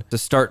 1 to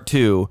start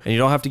 2, and you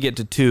don't have to get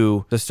to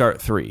 2 to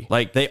start 3.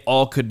 Like they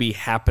all could be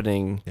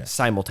happening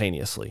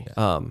simultaneously.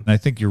 And I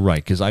think you're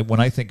right, because when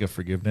I think of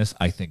forgiveness,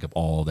 I think of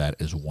all of that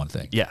as one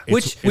thing. Yeah.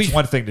 It's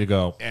one thing to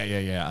go,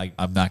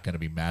 I'm not going to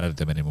be mad at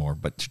them anymore,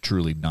 but to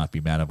truly not be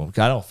mad at them.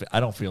 I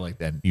don't feel like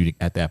that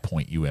at that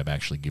point you have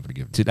actually given.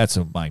 That's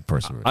my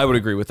personal. I would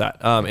agree with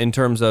that. In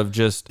terms of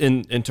just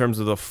in terms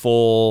of the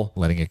full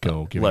letting it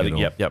go, giving it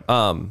over. Yep.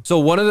 So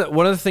one of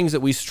the things that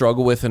we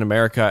struggle with in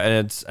America,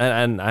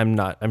 and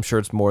I'm sure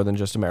it's more than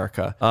just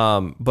America.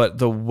 But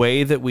the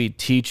way that we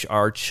teach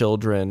our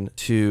children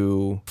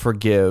to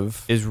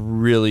forgive is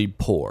really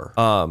poor.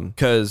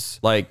 Because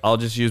like I'll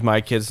just use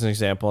my kids as an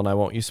example, and I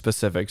won't use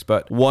specifics.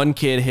 But one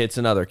kid hits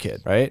another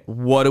kid, right?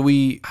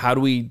 How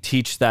do we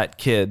teach that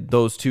kid,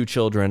 those two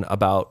children,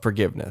 about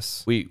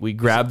forgiveness? We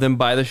grab them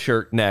by the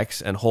shirt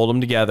necks and hold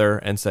them together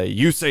and say,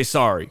 "You say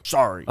sorry."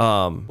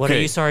 What are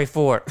you sorry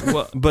for?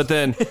 Well, but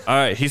then, all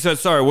right, he said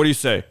sorry. What do you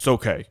say? It's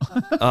okay.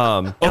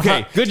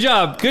 Okay, good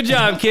job,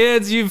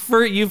 kids. You've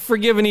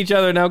forgiven each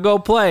other. Now go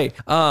play.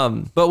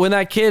 But when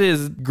that kid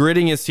is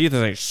gritting his teeth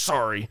and saying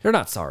sorry, they're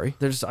not sorry.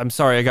 They're just, I'm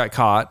sorry I got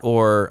caught,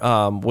 or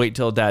wait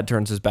till dad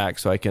turns his back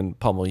so I can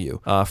pummel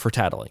you for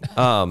tattling.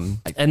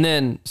 And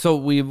then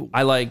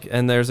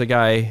and there's a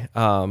guy.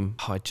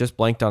 I just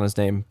blanked on his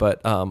name,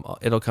 but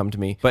it'll come to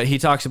me. But he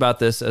talks about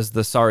this as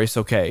the sorry, it's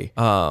okay.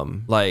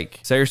 Like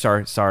say you're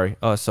sorry.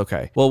 Oh, it's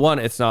okay. Well, one,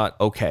 it's not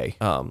okay.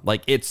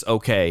 Like it's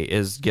okay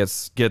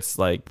gets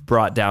like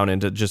brought down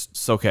into just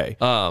it's okay.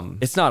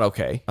 It's not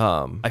okay.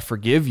 I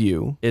forgive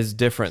you is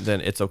different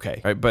than it's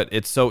okay, right? But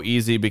it's so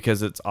easy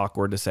because it's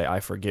awkward to say I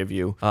forgive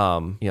you. A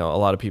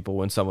lot of people,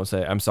 when someone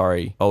say I'm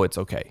sorry, oh, it's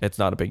okay. It's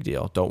not a big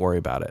deal. Don't worry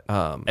about it.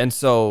 And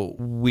so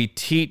we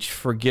teach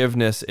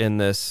forgiveness in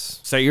this.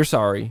 Say you're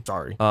sorry.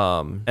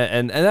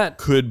 And that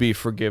could be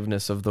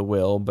forgiveness of the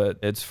will, but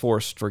it's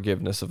forced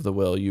forgiveness of the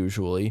will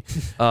usually.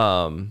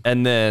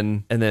 And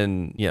then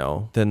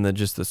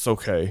just this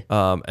okay.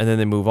 And then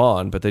they move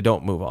on, but they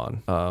don't move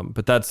on.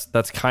 But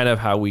that's kind of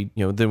how we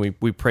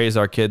praise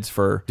our kids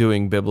for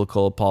doing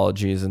biblical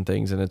apologies and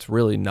things, and it's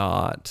really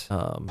not.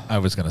 I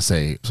was going to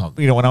say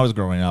something. When I was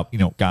growing up,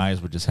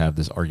 guys would just have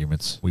these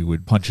arguments. We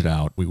would punch it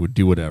out. We would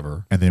do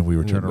whatever. And then we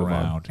would turn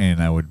around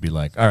and I would be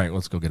like, all right,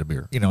 let's go get a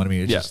beer. You know what I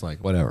mean? It's just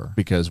like, whatever.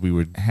 Because we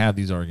would have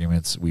these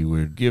arguments. We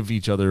would give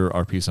each other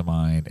our peace of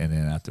mind. And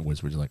then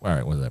afterwards, we're just like, all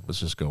right, what's that? Let's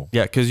just go.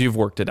 Yeah, because you've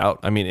worked it out.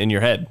 I mean, in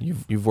your head,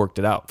 you've worked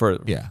it out.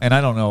 Yeah. And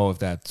I don't know if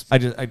that's,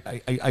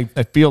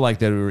 I feel like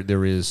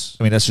there is,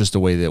 that's just the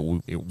way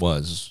that it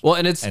was. Well,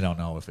 and it's, I don't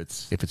know if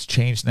it's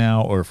changed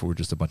now or if we're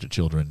just a bunch of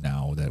children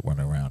now that run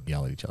around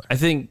yell at each other. I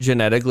think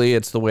genetically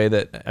it's the way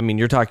that,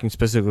 you're talking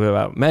specifically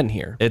about men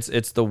here.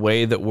 It's the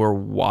way that we're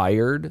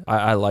wired.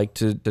 I like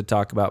to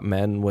talk about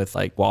men with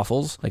like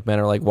waffles. Like men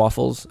are like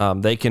waffles.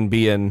 They can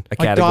be in a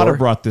category. My daughter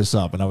brought this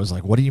up and I was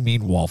like, what do you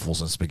mean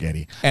waffles and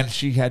spaghetti? And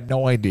she had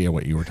no idea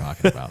what you were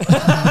talking about.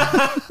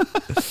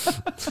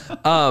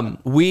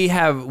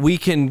 We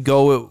can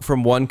go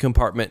from one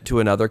compartment to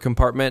another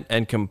compartment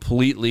and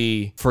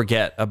completely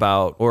forget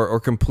about or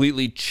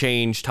completely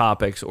change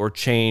topics or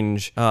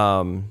change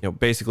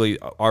basically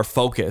our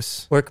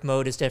focus. Work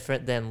mode is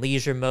different than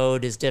leisure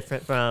mode is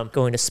different from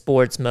going to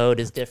sports mode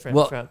is different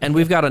from. And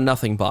we've got a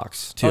nothing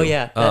box too. Oh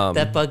yeah,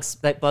 that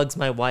bugs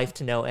my wife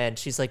to no end.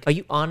 She's like, "Are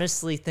you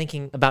honestly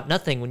thinking about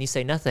nothing when you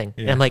say nothing?"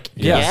 And I'm like,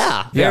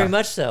 "Yeah, very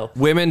much so."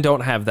 Women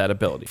don't have that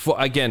ability.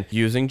 Again,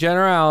 using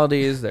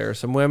generalities, there are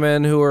some women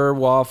women who are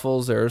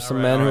waffles. There are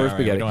some men who are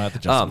spaghetti. We don't have to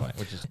justify it,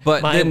 which is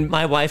But then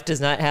My wife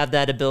does not have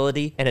that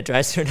ability, and it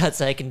drives her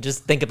nuts. I can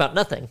just think about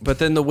nothing. But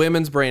then the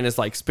women's brain is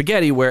like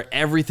spaghetti, where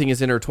everything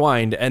is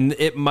intertwined, and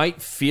it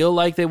might feel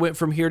like they went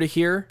from here to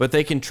here, but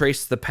they can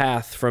trace the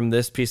path from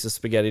this piece of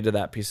spaghetti to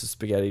that piece of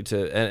spaghetti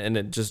and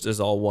it just is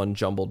all one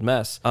jumbled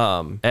mess.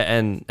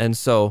 And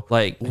so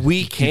like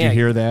we Did can't. you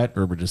hear that?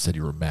 Herbert just said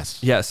you were a mess.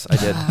 Yes,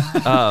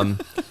 I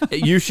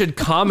did. You should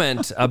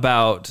comment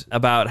about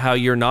how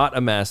you're not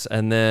a mess,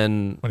 and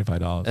then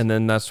 $25. and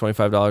then that's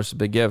 $25 a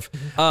big give.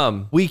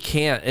 We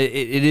can't.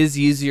 It is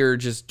easier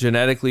just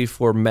genetically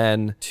for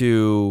men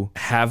to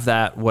have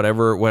that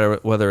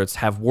whether it's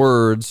have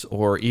words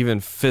or even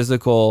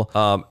physical,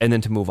 and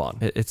then to move on.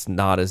 It's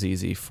not as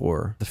easy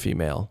for the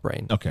female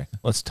brain. Okay,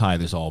 let's tie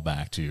this all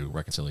back to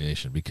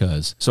reconciliation,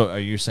 because so are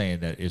you saying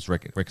that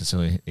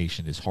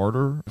reconciliation is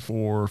harder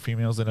for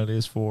females than it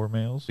is for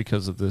males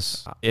because of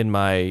this? In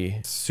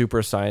my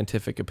super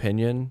scientific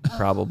opinion,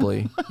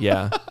 probably,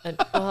 yeah.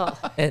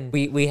 And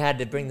we had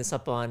to bring this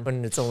up on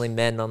when it's only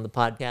men on the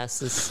podcast.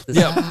 This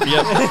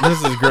Yep.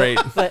 This is great.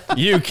 But-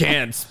 you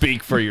can't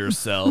speak for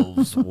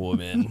yourselves,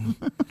 woman.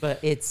 But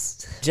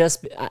it's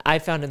just, I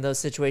found in those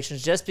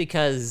situations, just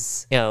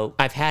because,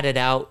 I've had it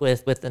out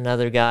with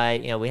another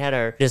guy, we had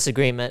our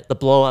disagreement, the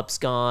blow up's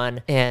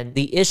gone, and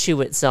the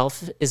issue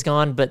itself is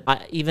gone. But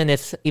even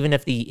if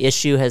the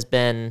issue has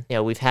been,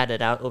 we've had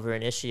it out over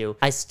an issue,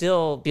 I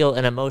still feel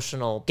an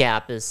emotional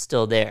gap is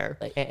still there.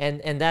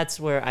 And that's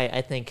where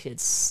I think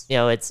it's,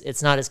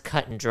 it's not as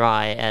cut and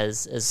dry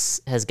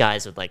as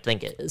guys would like to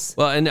think it is.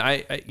 Well, and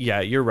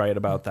yeah, you're right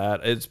about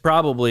that. It's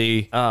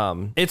probably,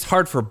 it's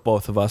hard for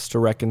both of us to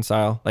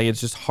reconcile. Like,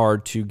 it's just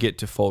hard to get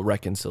to full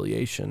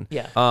reconciliation.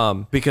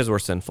 Yeah. Because we're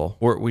sinful.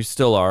 We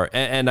still are.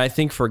 And I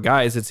think for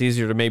guys, it's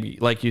easier to maybe,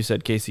 like you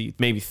said, Casey,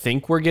 maybe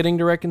think we're getting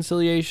to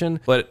reconciliation,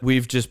 but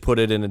we've just put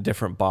it in a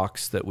different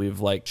box that we've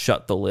like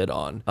shut the lid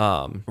on,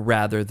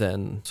 rather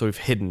than, so we've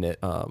hidden it.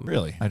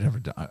 Really, I never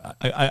done.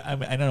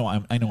 I know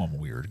I'm a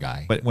weird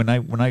guy, but when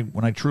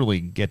I truly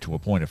get to a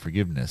point of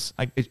forgiveness,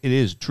 it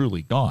is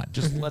truly gone.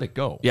 Just let it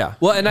go. Yeah.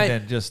 Well, and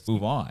then just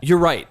move on. You're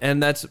right.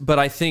 But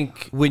I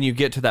think when you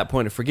get to that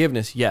point of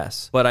forgiveness,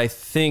 yes. But I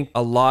think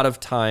a lot of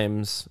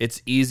times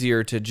it's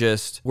easier to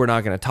just, we're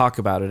not going to talk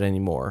about it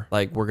anymore.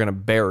 Like, we're going to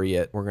bury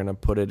it. We're going to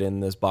put it in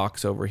this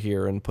box over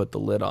here and put the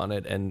lid on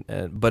it.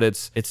 But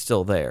it's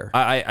still there.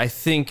 I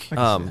think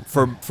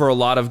for a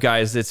lot of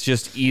guys, it's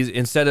just easy.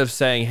 Instead of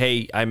saying,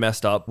 hey, I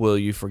messed up, will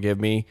you forgive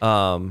me?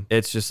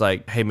 It's just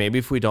like, hey, maybe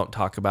if we don't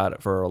talk about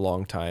it for a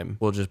long time,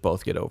 we'll just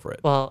both get over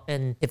it. Well,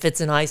 and if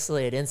it's an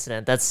isolated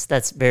incident,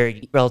 that's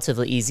very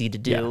relatively easy to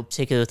do,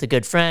 particularly with a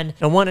good friend.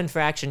 And one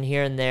infraction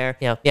here and there,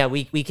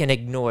 we can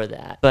ignore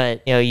that.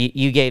 But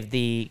you gave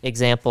the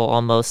example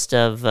almost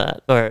of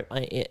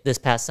this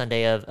past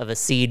Sunday of a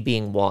seed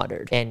being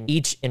watered, and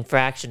each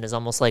infraction is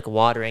almost like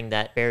watering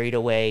that buried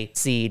away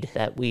seed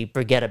that we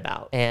forget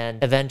about.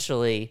 And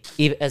eventually,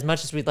 even as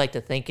much as we'd like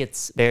to think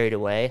it's buried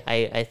away,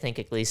 I think,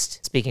 at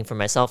least speaking for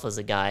myself as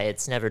a guy,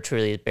 it's never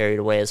truly buried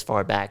away as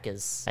far back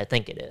as I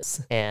think it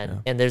is.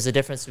 And there's a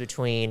difference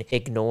between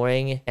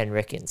ignoring and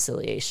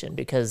reconciliation,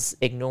 because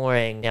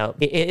ignoring,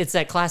 it's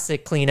that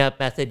classic cleanup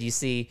method you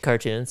see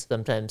cartoons.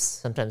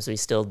 Sometimes we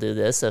still do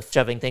this, of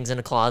shoving things in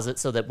a closet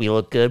so that we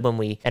look good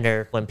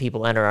when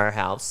people enter our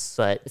house.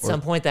 But at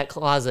some point, that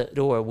closet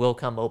door will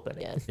come open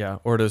again. Yeah,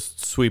 or to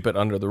sweep it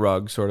under the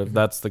rug, sort of.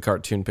 That's the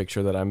cartoon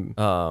picture that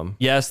I'm.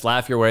 Yes,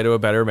 laugh your way to a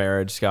better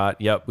marriage, Scott.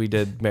 Yep, we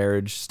did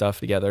marriage stuff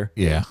together.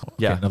 Yeah.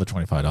 Yeah. Another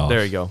 $25.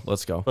 There you go.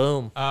 Let's go.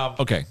 Boom.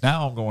 Okay,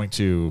 now I'm going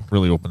to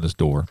really open this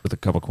door with a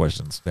couple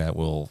questions that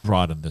will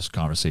broaden this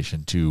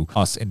conversation to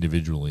us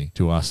individually,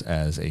 to us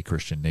as a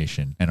Christian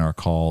nation, and our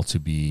call to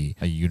be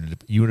a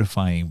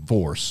unifying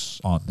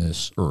force on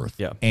this earth.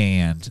 Yeah.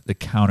 And the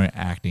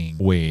counteracting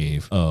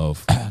wave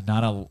of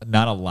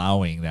not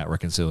allowing that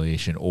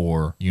reconciliation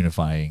or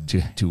unifying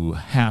to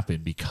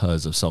happen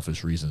because of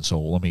selfish reasons. So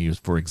let me use,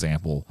 for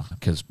example,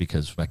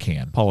 because I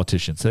can.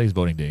 Politicians, today's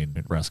voting day in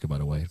Nebraska, by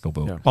the way, go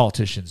vote. Yeah.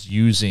 Politicians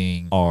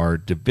using our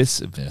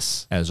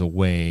divisiveness as a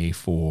way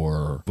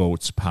for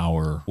votes,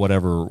 power,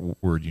 whatever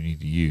word you need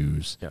to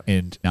use,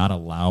 and not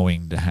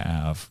allowing to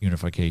have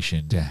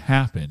unification to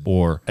happen,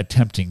 or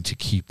attempting to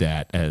keep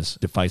that as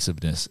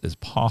divisiveness as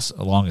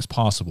long as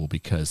possible,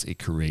 because it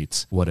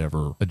creates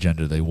whatever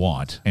agenda they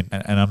want. And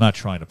I'm not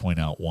trying to point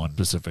out one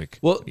specific,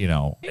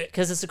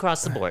 because it's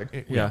across the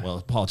board. Yeah.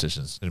 Well,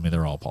 politicians,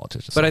 they're all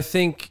politicians. But I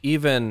think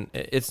even,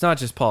 it's not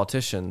just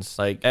politicians.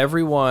 Like,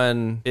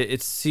 everyone,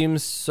 it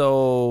seems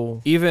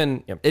so,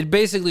 even, it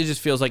basically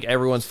just feels like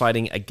everyone's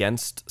fighting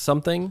against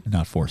something.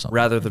 Not for something.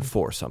 Rather than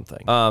for something.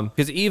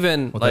 Because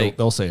even,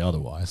 they'll say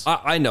otherwise.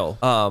 I know.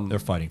 They're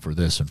fighting for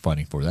this and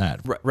fighting for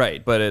that.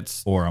 Right, but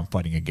it's... Or I'm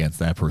fighting against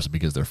that person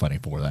because they're fighting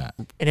for that.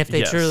 And if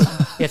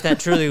if that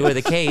truly were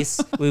the case,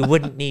 we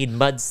wouldn't need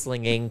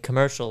mudslinging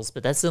commercials,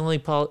 but that's the only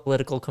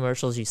political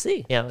commercials you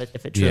see,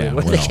 if it truly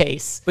were the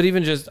case. But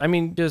even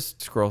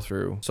just scroll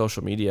through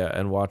social media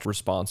and watch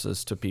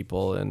responses to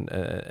people, and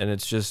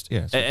it's just,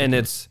 and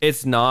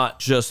it's not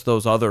just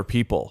those other other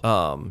people.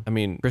 I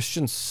mean,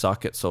 Christians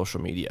suck at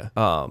social media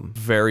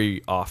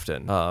very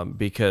often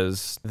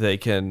because they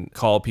can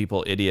call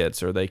people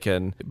idiots, or they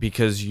can,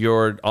 because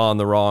you're on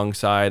the wrong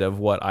side of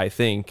what I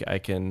think, I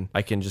can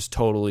just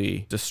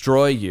totally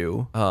destroy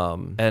you.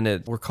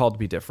 And we're called to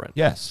be different.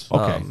 Yes.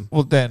 Okay.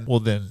 Well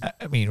then,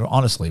 I mean,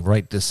 honestly,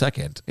 right this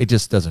second, it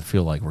just doesn't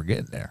feel like we're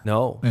getting there.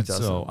 No, it And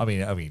doesn't. so, I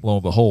mean, lo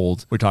and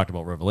behold, we talked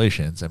about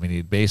Revelations. I mean,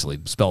 it basically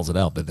spells it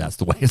out that that's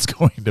the way it's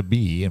going to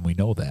be, and we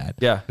know that.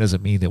 Yeah.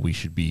 Doesn't mean that we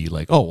should be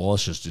like, oh, well,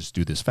 let's just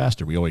do this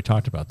faster. We already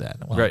talked about that.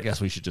 Well, I Right.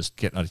 guess we should just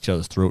get on each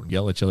other's throat and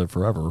yell at each other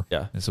forever.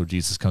 Yeah. And so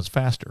Jesus comes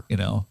faster, you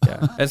know?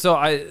 Yeah. And so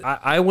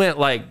I went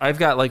like, I've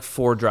got like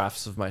 4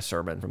 drafts of my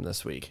sermon from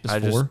this week.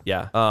 Just 4?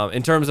 Yeah.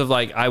 In terms of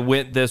like, I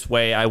went this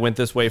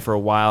way for a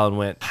while and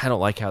went, I don't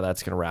like how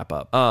that's going to wrap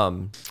up.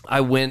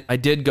 I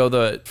did go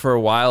for a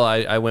while,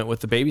 I went with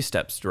the baby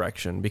steps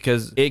direction,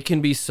 because it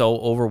can be so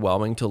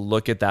overwhelming to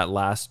look at that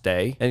last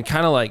day and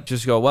kind of like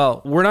just go,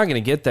 well, we're not going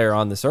to get there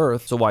on this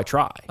earth, so why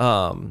try?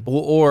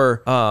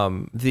 Or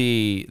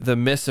the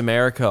Miss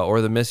America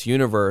or the Miss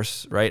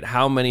Universe, right?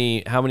 How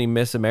many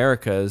Miss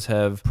Americas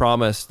have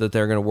promised that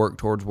they're going to work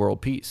towards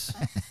world peace,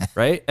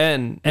 right?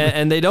 And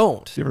they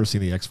don't. You ever see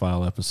the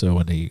X-File episode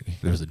when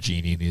there's a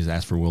genie and he's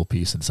asked for world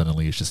peace, and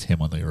suddenly it's just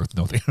him on the earth?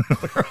 Nothing.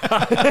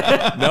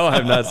 No,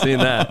 I've not seen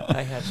that.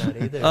 I have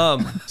not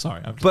either.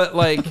 Sorry. But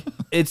like,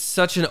 it's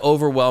such an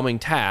overwhelming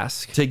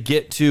task to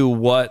get to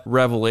what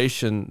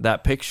Revelation,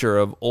 that picture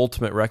of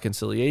ultimate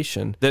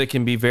reconciliation, that it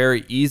can be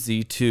very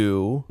easy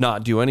to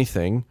not do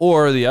anything.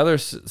 Or the other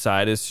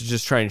side is to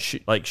just try and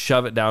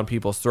shove it down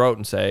people's throat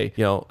and say,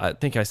 you know, I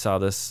think I saw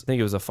this, I think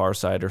it was a Far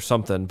Side or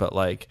something, but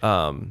like,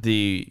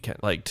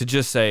 to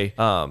just say,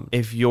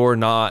 if you're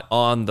not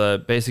on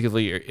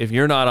if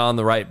you're not on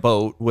the right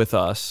boat with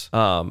us,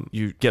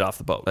 you get off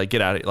the boat, like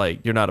get out of it, like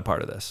you're not a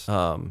part of this.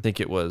 I think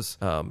it was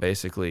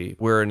basically,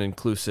 we're an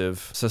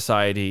inclusive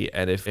society,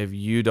 and if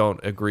you don't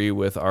agree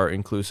with our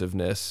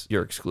inclusiveness,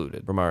 you're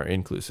excluded from our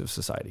inclusive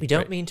society. We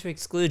don't mean to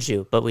exclude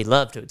you, but we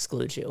love to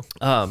exclude you.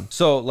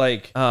 So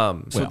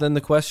then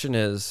the question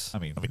is, I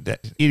mean,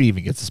 it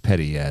even gets as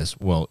petty as,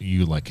 well,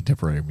 you like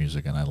contemporary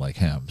music and I like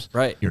hymns.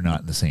 Right. You're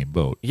not in the same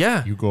boat.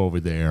 Yeah. You go over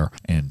there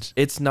and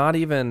it's not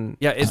even,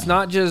 it's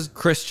not just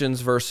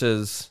Christians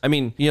versus, I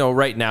mean, you know,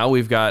 right now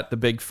we've got the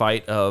big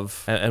fight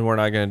of, and we're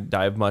not going to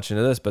dive much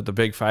into this, but the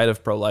big fight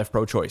of pro-life,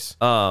 pro-choice.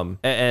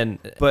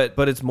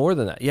 But it's more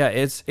than that. Yeah.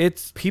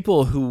 It's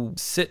people who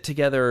sit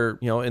together,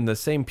 you know, in the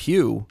same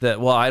pew that,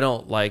 well, I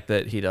don't like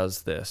that he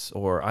does this,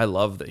 or I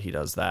love that he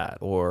does that,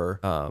 or,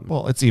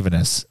 well, it's even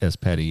as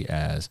petty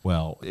as,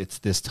 well, it's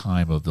this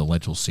time of the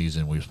lentil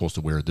season, we're supposed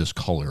to wear this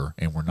color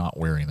and we're not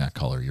wearing that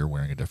color. You're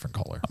wearing a different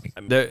color.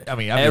 I'm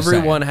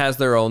everyone has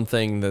their own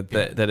thing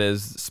that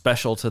is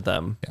special to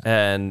them. Yeah.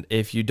 And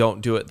if you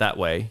don't do it that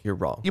way, you're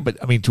wrong. Yeah, but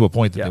I mean, to a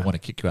point that they want to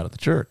kick you out of the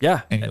church.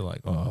 Yeah. And you're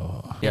like,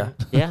 oh. Yeah.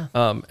 Yeah.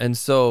 And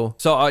so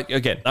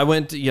I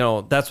went, you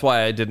know, that's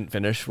why I didn't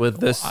finish with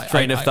this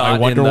train of thought. I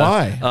wonder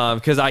why.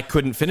 Because I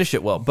couldn't finish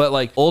it well. But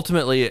like,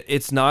 ultimately,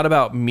 it's not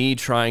about me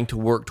trying to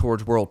work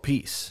towards world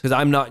peace, because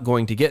I'm not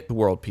going to get to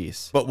world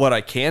peace. But what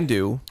I can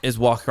do is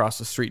walk across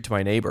the street to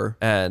my neighbor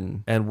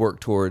and work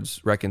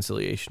towards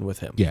reconciliation with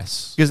him.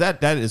 Yes. Because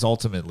that is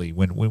ultimately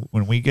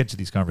when we get to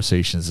these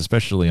conversations,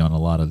 especially on a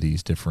lot of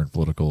these different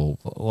political,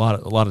 a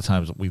lot of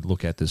times we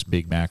look at this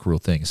big macro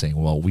thing saying,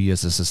 well, we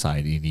as a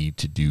society need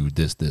to do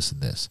this, this,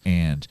 and this.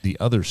 And the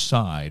other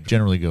side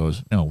generally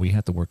goes, no, we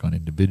have to work on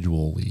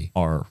individually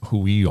who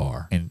we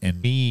are.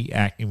 And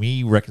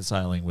me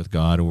reconciling with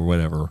God or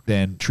whatever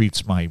then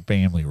treats my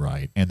family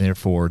right. And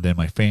therefore then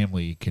my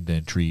family can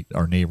then treat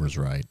our neighbors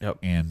right. Yep.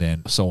 And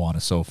then so on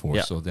and so forth.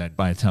 Yep. So that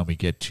by the time we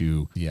get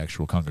to the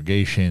actual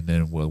congregation,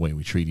 then the way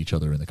we treat each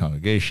other in the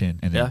congregation,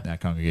 and then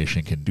that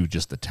congregation can do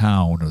just the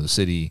town or the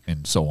city,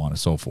 and so on and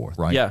so forth,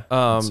 right? Yeah.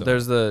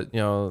 There's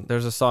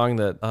a song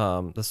that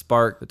the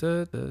Spark.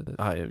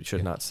 I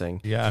should not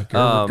sing. Yeah,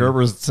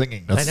 Gerber's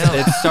singing. I know.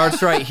 It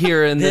starts right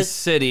here in this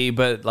city,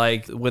 but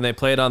like when they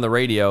play it on the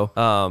radio,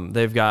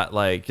 they've got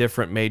like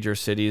different major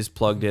cities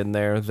plugged in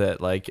there.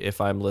 That like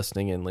if I'm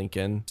listening in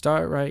Lincoln,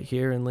 start right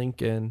here in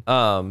Lincoln.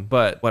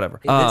 But whatever.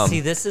 See,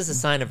 this is a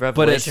sign of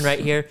revelation right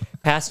here.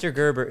 Pastor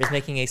Gerber is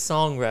making a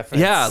song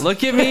reference. Yeah,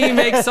 look at me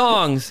make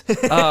songs.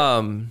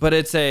 But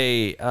it's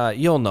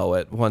you'll know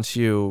it once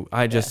you.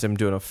 I just am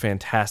doing a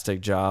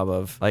fantastic job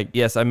of like,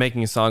 yes, I'm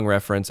making a song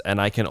reference,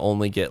 and I can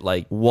only get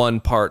like one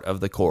part of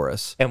the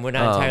chorus, and we're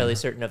not entirely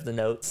certain of the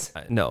notes.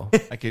 No,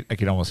 I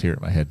can almost hear it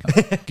in my head.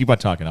 Keep on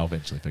talking. I'll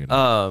eventually figure it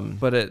out.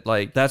 But it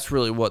like that's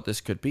really what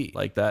this could be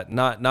like. That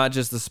not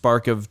just the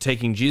spark of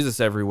taking Jesus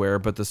everywhere,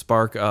 but the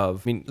spark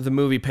of, I mean, the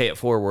movie Pay It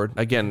Forward,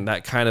 again,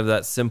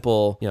 that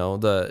simple, you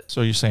know,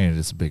 So you're saying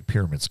it's a big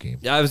pyramid scheme?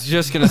 I was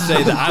just gonna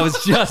say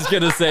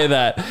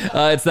that.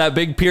 It's that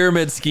big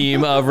pyramid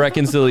scheme of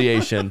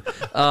reconciliation.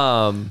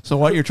 So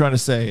what you're trying to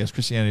say is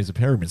Christianity is a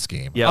pyramid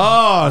scheme? Yeah.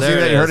 Oh, There see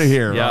it that? You heard is. it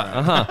here. Yeah.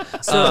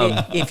 So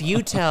if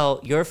you tell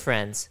your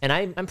friends, and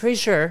I'm pretty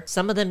sure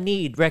some of them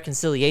need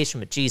reconciliation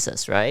with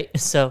Jesus, right?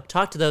 So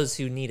talk to those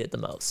who need it the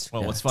most.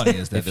 Well, what's funny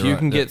is that If you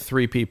can get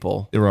 3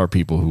 people, there are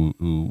people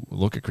who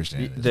look at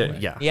Christianity this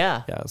way.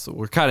 Yeah. So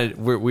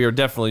we are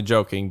definitely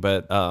joking,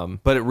 but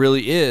it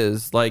really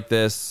is like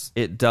this.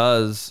 It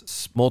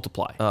does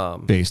multiply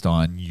based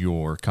on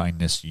your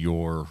kindness,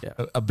 your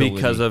ability.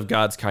 because of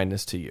God's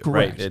kindness to you,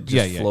 Correct. right? It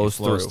just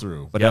flows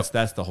through. But Yep.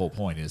 that's the whole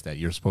point, is that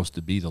you're supposed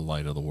to be the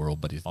light of the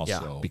world, but it's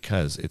also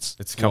because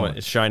it's coming,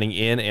 it's shining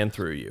in and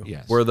through you.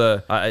 Yes. We're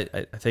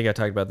I think I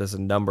talked about this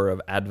a number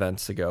of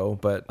Advents ago,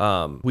 but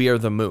we are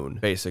the moon,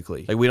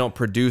 basically. Like, we don't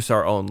produce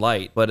our own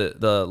light, but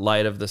the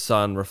light of the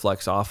sun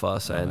reflects off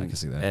us I can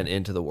see that. and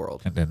into the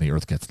world. and then the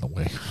earth gets in the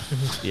way.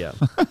 Yeah.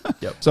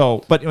 Yep.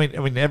 So, but I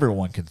mean,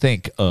 everyone can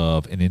think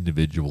of an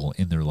individual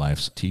in their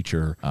lives,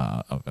 teacher,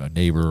 a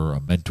neighbor,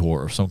 a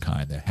mentor of some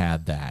kind that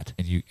had that,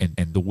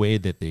 and the way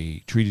that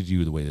they treated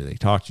you, the way that they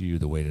talked to you,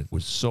 the way that it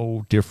was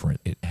so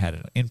different, it had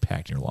an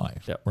impact in your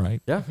life, Yep.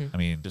 right? Yeah. I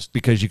mean, just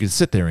because you can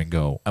sit there and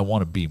go, I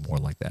want to be more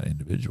like that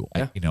individual.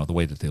 Yeah. The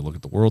way that they look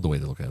at the world, the way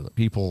they look at other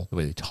people, the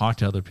way they talk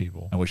to other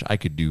people. I wish I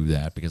could do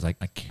that, because I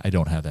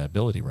don't have that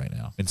ability right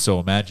now. And so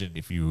imagine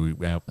if you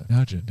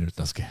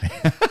that's kidding.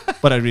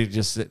 But I mean,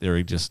 just sit there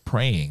and just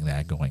praying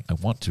that, going, I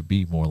want to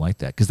be more like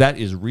that, because that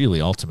is really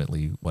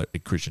ultimately what a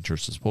Christian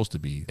church is supposed to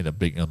be in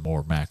a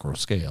more macro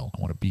scale.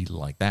 I want to be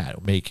like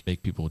that, make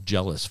people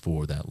jealous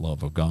for that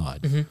love of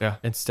God. Yeah.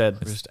 Instead,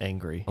 we're just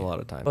angry a lot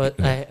of times. But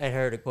I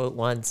heard a quote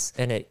once,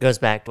 and it goes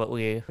back to what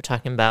we were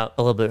talking about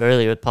a little bit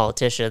earlier with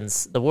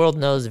politicians. The world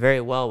knows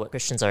very well what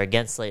Christians are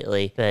against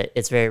lately, but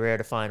it's very rare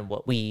to find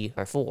what we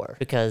are for,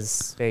 because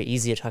it's very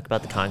easy to talk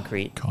about the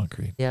concrete.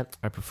 Yep,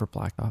 I prefer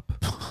blacktop.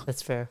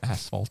 that's fair.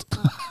 Asphalt.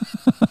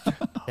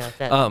 Yeah,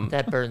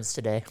 that burns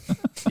today.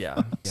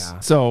 Yeah. Yeah.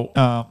 So,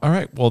 all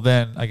right. Well,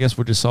 then I guess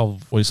we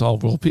solve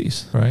world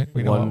peace, right?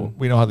 We know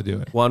how to do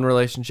it. One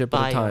relationship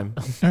at a time.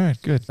 All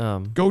right. Good.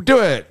 Go do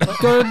it.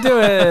 Go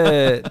do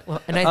it.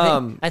 Well, and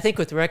I think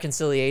with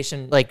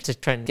reconciliation, like, to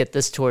try and get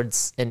this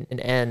towards an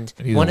end,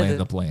 Land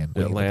the plane.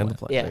 Land the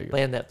plane. Yeah, There you go.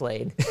 land that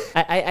plane.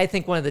 I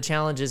think one of the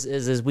challenges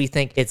is we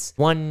think it's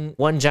one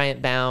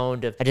giant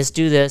bound of, I just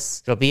do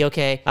this, it'll be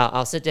okay.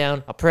 I'll sit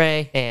down, I'll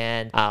pray,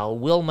 and I'll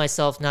will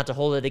myself not to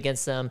hold it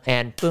against them,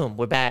 and boom,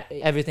 we're back.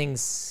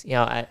 Everything's,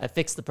 I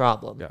fixed the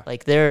problem. Yeah.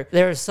 Like, there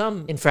are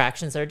some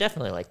infractions that are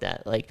definitely like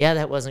that. Like, yeah,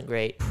 that wasn't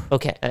great.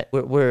 Okay,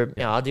 we're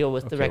I'll deal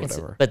with the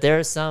reconciliation. whatever. But there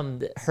are some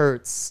that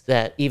hurts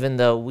that, even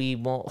though we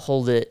won't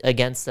hold it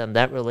against them,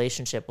 that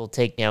relationship will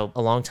take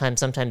a long time,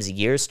 sometimes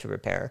years, to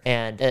repair.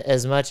 And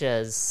as much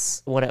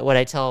as what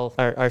I tell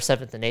our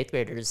 7th and 8th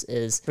graders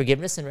is,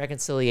 forgiveness and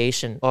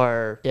reconciliation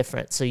are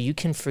different. So you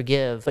can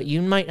forgive, but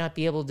you might not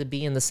be able to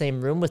be in the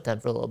same room with them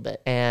for a little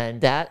bit,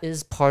 and that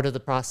is part of the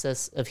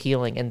process of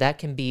healing, and that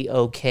can be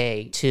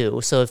okay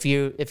too. So if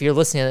you're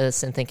listening to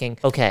this and thinking,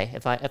 okay,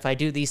 if I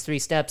do these 3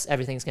 steps,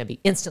 everything's going to be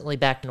instantly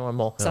back to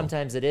normal. No.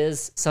 Sometimes it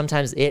is.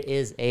 Sometimes it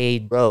is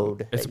a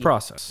road. It's a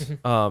process.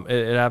 It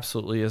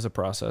absolutely is a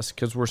process,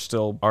 because we're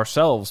still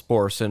ourselves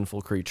poor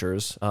sinful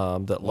creatures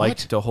that like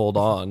to hold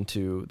on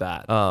to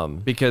that.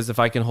 Because if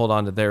I can hold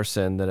on to their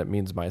sin, then it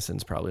means my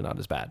sin's probably not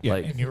as bad. Yeah,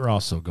 and you're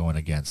also going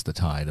against the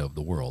tide of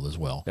the world as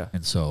well. Yeah.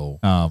 And so,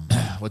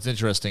 what's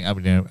interesting,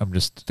 I'm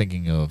just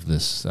thinking of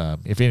this.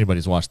 If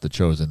anybody's watched The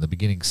Chosen, the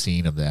beginning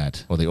scene of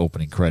that, or the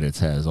opening credits,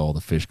 has all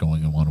the fish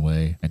going in one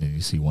way, and then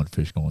you see one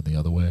fish going the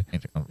other way,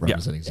 and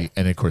representing Z.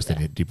 And of course,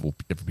 then different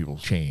people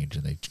change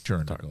and they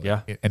turn.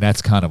 Yeah. And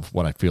that's kind of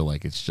what I feel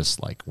like. It's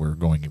just like we're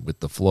going with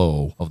the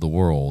flow of the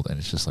world, and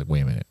it's just like,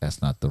 wait a minute,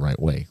 that's not the right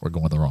way. We're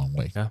going the wrong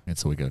way. Yeah. And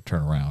so we got to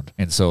turn around.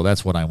 And so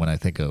that's what when I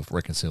think of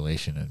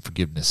reconciliation and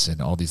forgiveness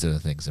and all these other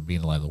things and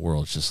being alive in the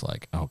world, it's just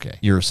like, okay,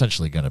 you're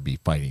essentially going to be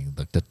fighting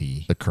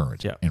the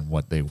current and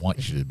what they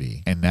want you to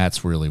be. And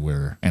that's really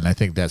where, and I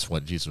think that's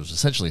what Jesus was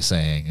essentially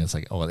saying. It's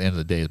like, at the end of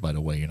the day, by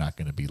the way, you're not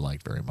going to be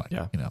liked very much.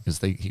 Yeah. Because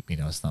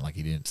it's not like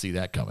he didn't see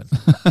that coming.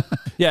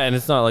 Yeah, and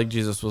it's not like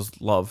Jesus was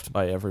loved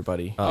by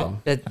everybody.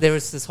 There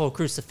was this whole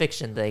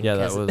crucifixion thing. Yeah,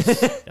 that was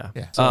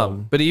Yeah.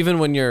 So, but even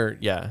when you're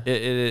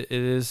it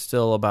is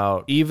still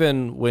about,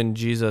 even when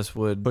Jesus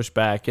would push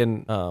back,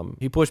 and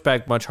he pushed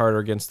back much harder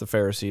against the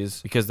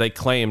Pharisees because they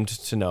claimed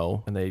to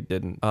know and they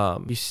didn't.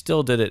 He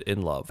still did it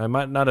in love. I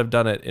might not have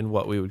done it in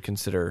what we would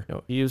consider,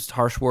 he used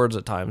harsh words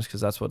at times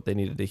because that's what they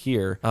needed to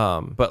hear.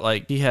 But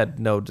like, he had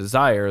no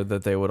desire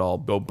that they would all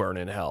go burn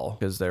in hell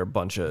because they're a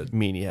bunch of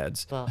meanie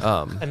heads. Well,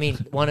 I mean,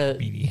 one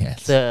of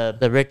Yes.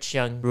 the rich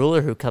young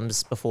ruler who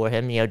comes before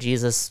him,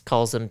 Jesus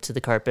calls him to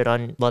the carpet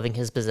on loving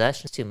his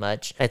possessions too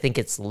much. I think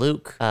it's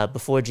Luke,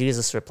 before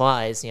Jesus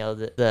replies,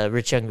 the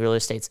rich young ruler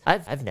states,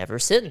 I've never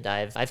sinned.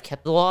 I've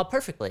kept the law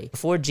perfectly.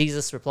 Before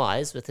Jesus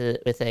replies with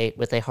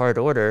a hard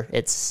order,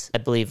 I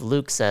believe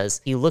Luke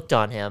says, he looked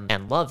on him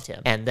and loved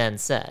him and then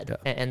said,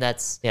 and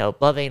that's,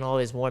 love ain't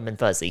always warm and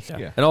fuzzy.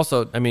 Yeah. And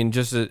also, I mean,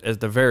 just at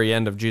the very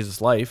end of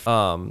Jesus' life,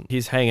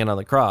 he's hanging on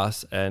the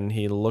cross and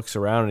he looks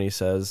around and he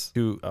says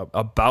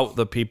about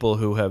the people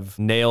who have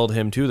nailed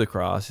him to the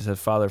cross, he said,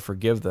 Father,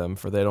 forgive them,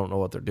 for they don't know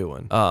what they're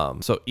doing.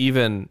 So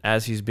even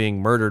as he's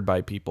being murdered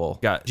by people,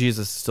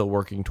 Jesus is still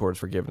working towards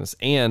forgiveness,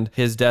 and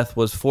his death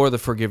was for the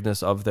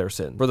forgiveness of their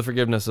sin, for the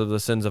forgiveness of the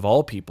sins of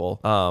all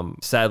people.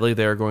 Sadly,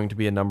 there are going to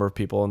be a number of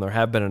people, and there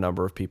have been a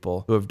number of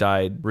people who have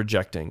died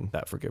rejecting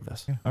that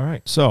forgiveness. Yeah. All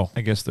right. So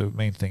I guess the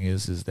main thing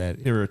is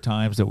that there are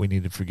times that we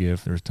need to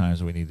forgive. There are times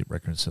that we need to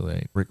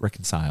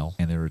reconcile,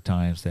 and there are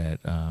times that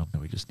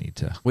we just need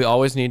to. We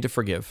always need to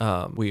forgive.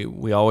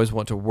 We always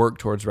want to work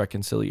towards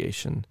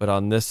reconciliation, but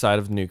on this side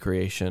of new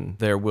creation,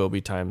 there will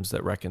be times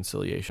that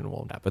reconciliation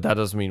won't happen. But that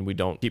doesn't mean we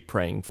don't keep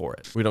praying for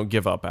it. We don't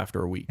give up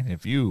after a week. And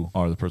if you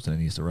are the person that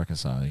needs to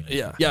reconcile,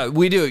 yeah,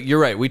 we do. You're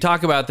right. We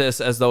talk about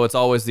this as though it's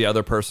always the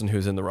other person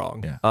who's in the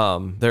wrong. Yeah.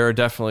 There are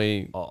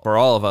definitely, for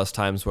all of us,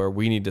 times where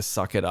we need to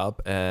suck it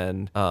up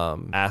and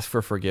ask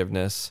for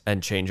forgiveness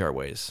and change our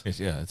ways.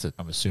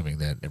 I'm assuming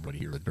that everybody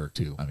here is a jerk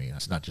too. I mean,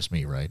 it's not just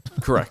me, right?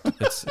 Correct.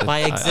 It's By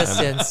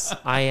existence,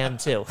 I am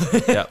too.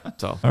 Yeah.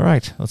 So. All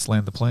right, let's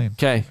land the plane.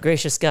 Okay.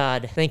 Gracious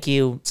God, thank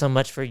you so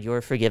much for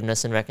your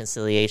forgiveness and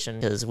reconciliation,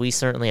 because we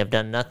certainly have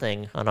done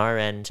nothing on our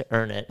end to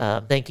earn it.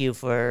 Thank you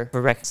for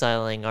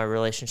reconciling our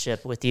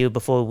relationship with you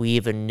before we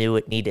even knew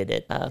it needed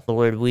it.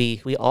 Lord,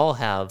 we all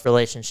have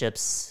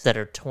relationships that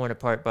are torn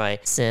apart by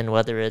sin,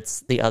 whether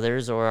it's the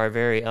others or our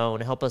very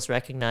own. Help us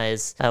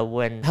recognize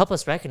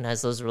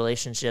those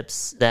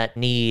relationships that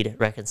need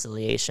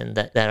reconciliation,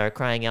 that are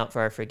crying out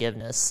for our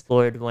forgiveness.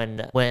 Lord,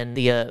 when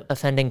the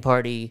offending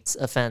party's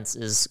offense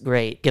is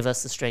great, give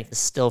us the strength to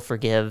still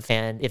forgive,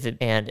 and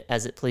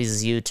as it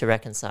pleases you, to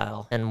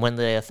reconcile. And when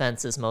the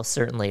offense is most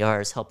certainly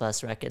ours, help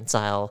us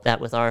reconcile that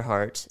with our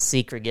heart,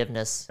 seek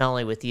forgiveness not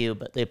only with you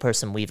but the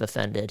person we've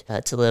offended,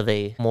 to live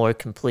a more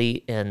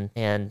complete and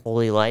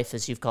holy life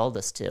as you've called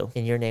us to.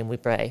 In your name we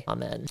pray.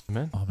 Amen.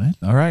 Amen.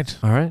 All right.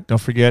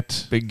 Don't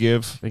forget, big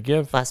give.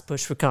 Last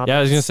push for comments. Yeah,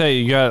 I was gonna say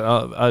you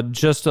got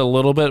just a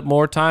little bit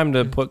more time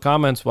to put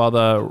comments while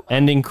the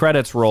ending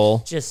credits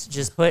roll.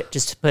 Just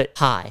put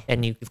hi,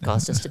 and you've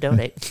caused us to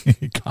donate.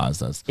 It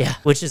caused us. Yeah,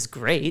 which is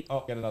great.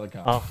 Oh, got another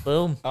count. Oh,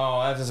 boom.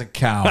 Oh, that doesn't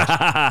count.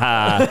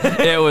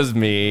 It was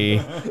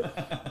me.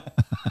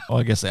 Well,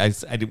 I guess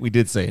we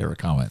did say her a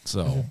comment,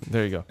 so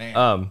there you go.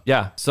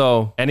 Yeah.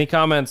 So any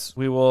comments,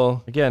 we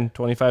will again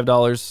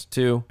 $25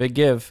 to Big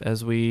Give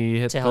as we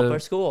hit to help our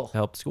school.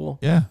 Help school.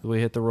 Yeah. We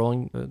hit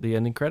the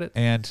ending credit.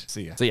 And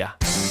see ya. So yeah.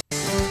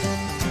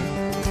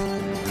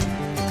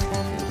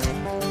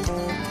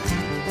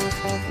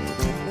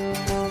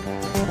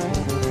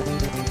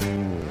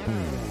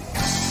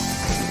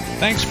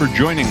 Thanks for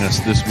joining us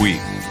this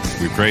week.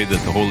 We pray that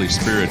the Holy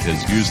Spirit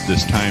has used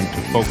this time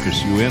to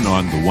focus you in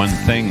on the one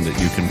thing that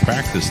you can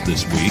practice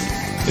this week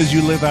as you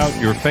live out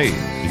your faith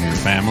in your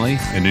family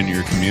and in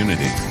your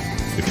community.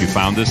 If you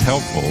found this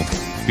helpful,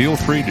 feel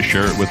free to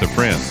share it with a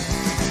friend.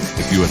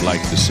 If you would like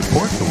to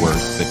support the work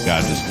that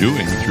God is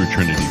doing through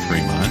Trinity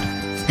Fremont,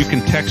 you can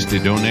text a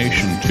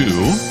donation to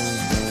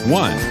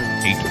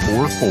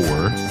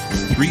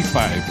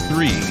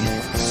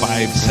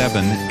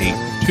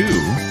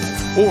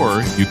 1-844-353-5782,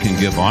 or you can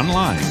give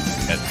online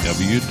at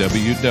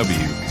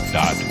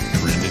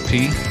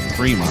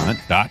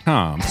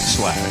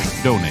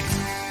www.trinityfremont.com/donate.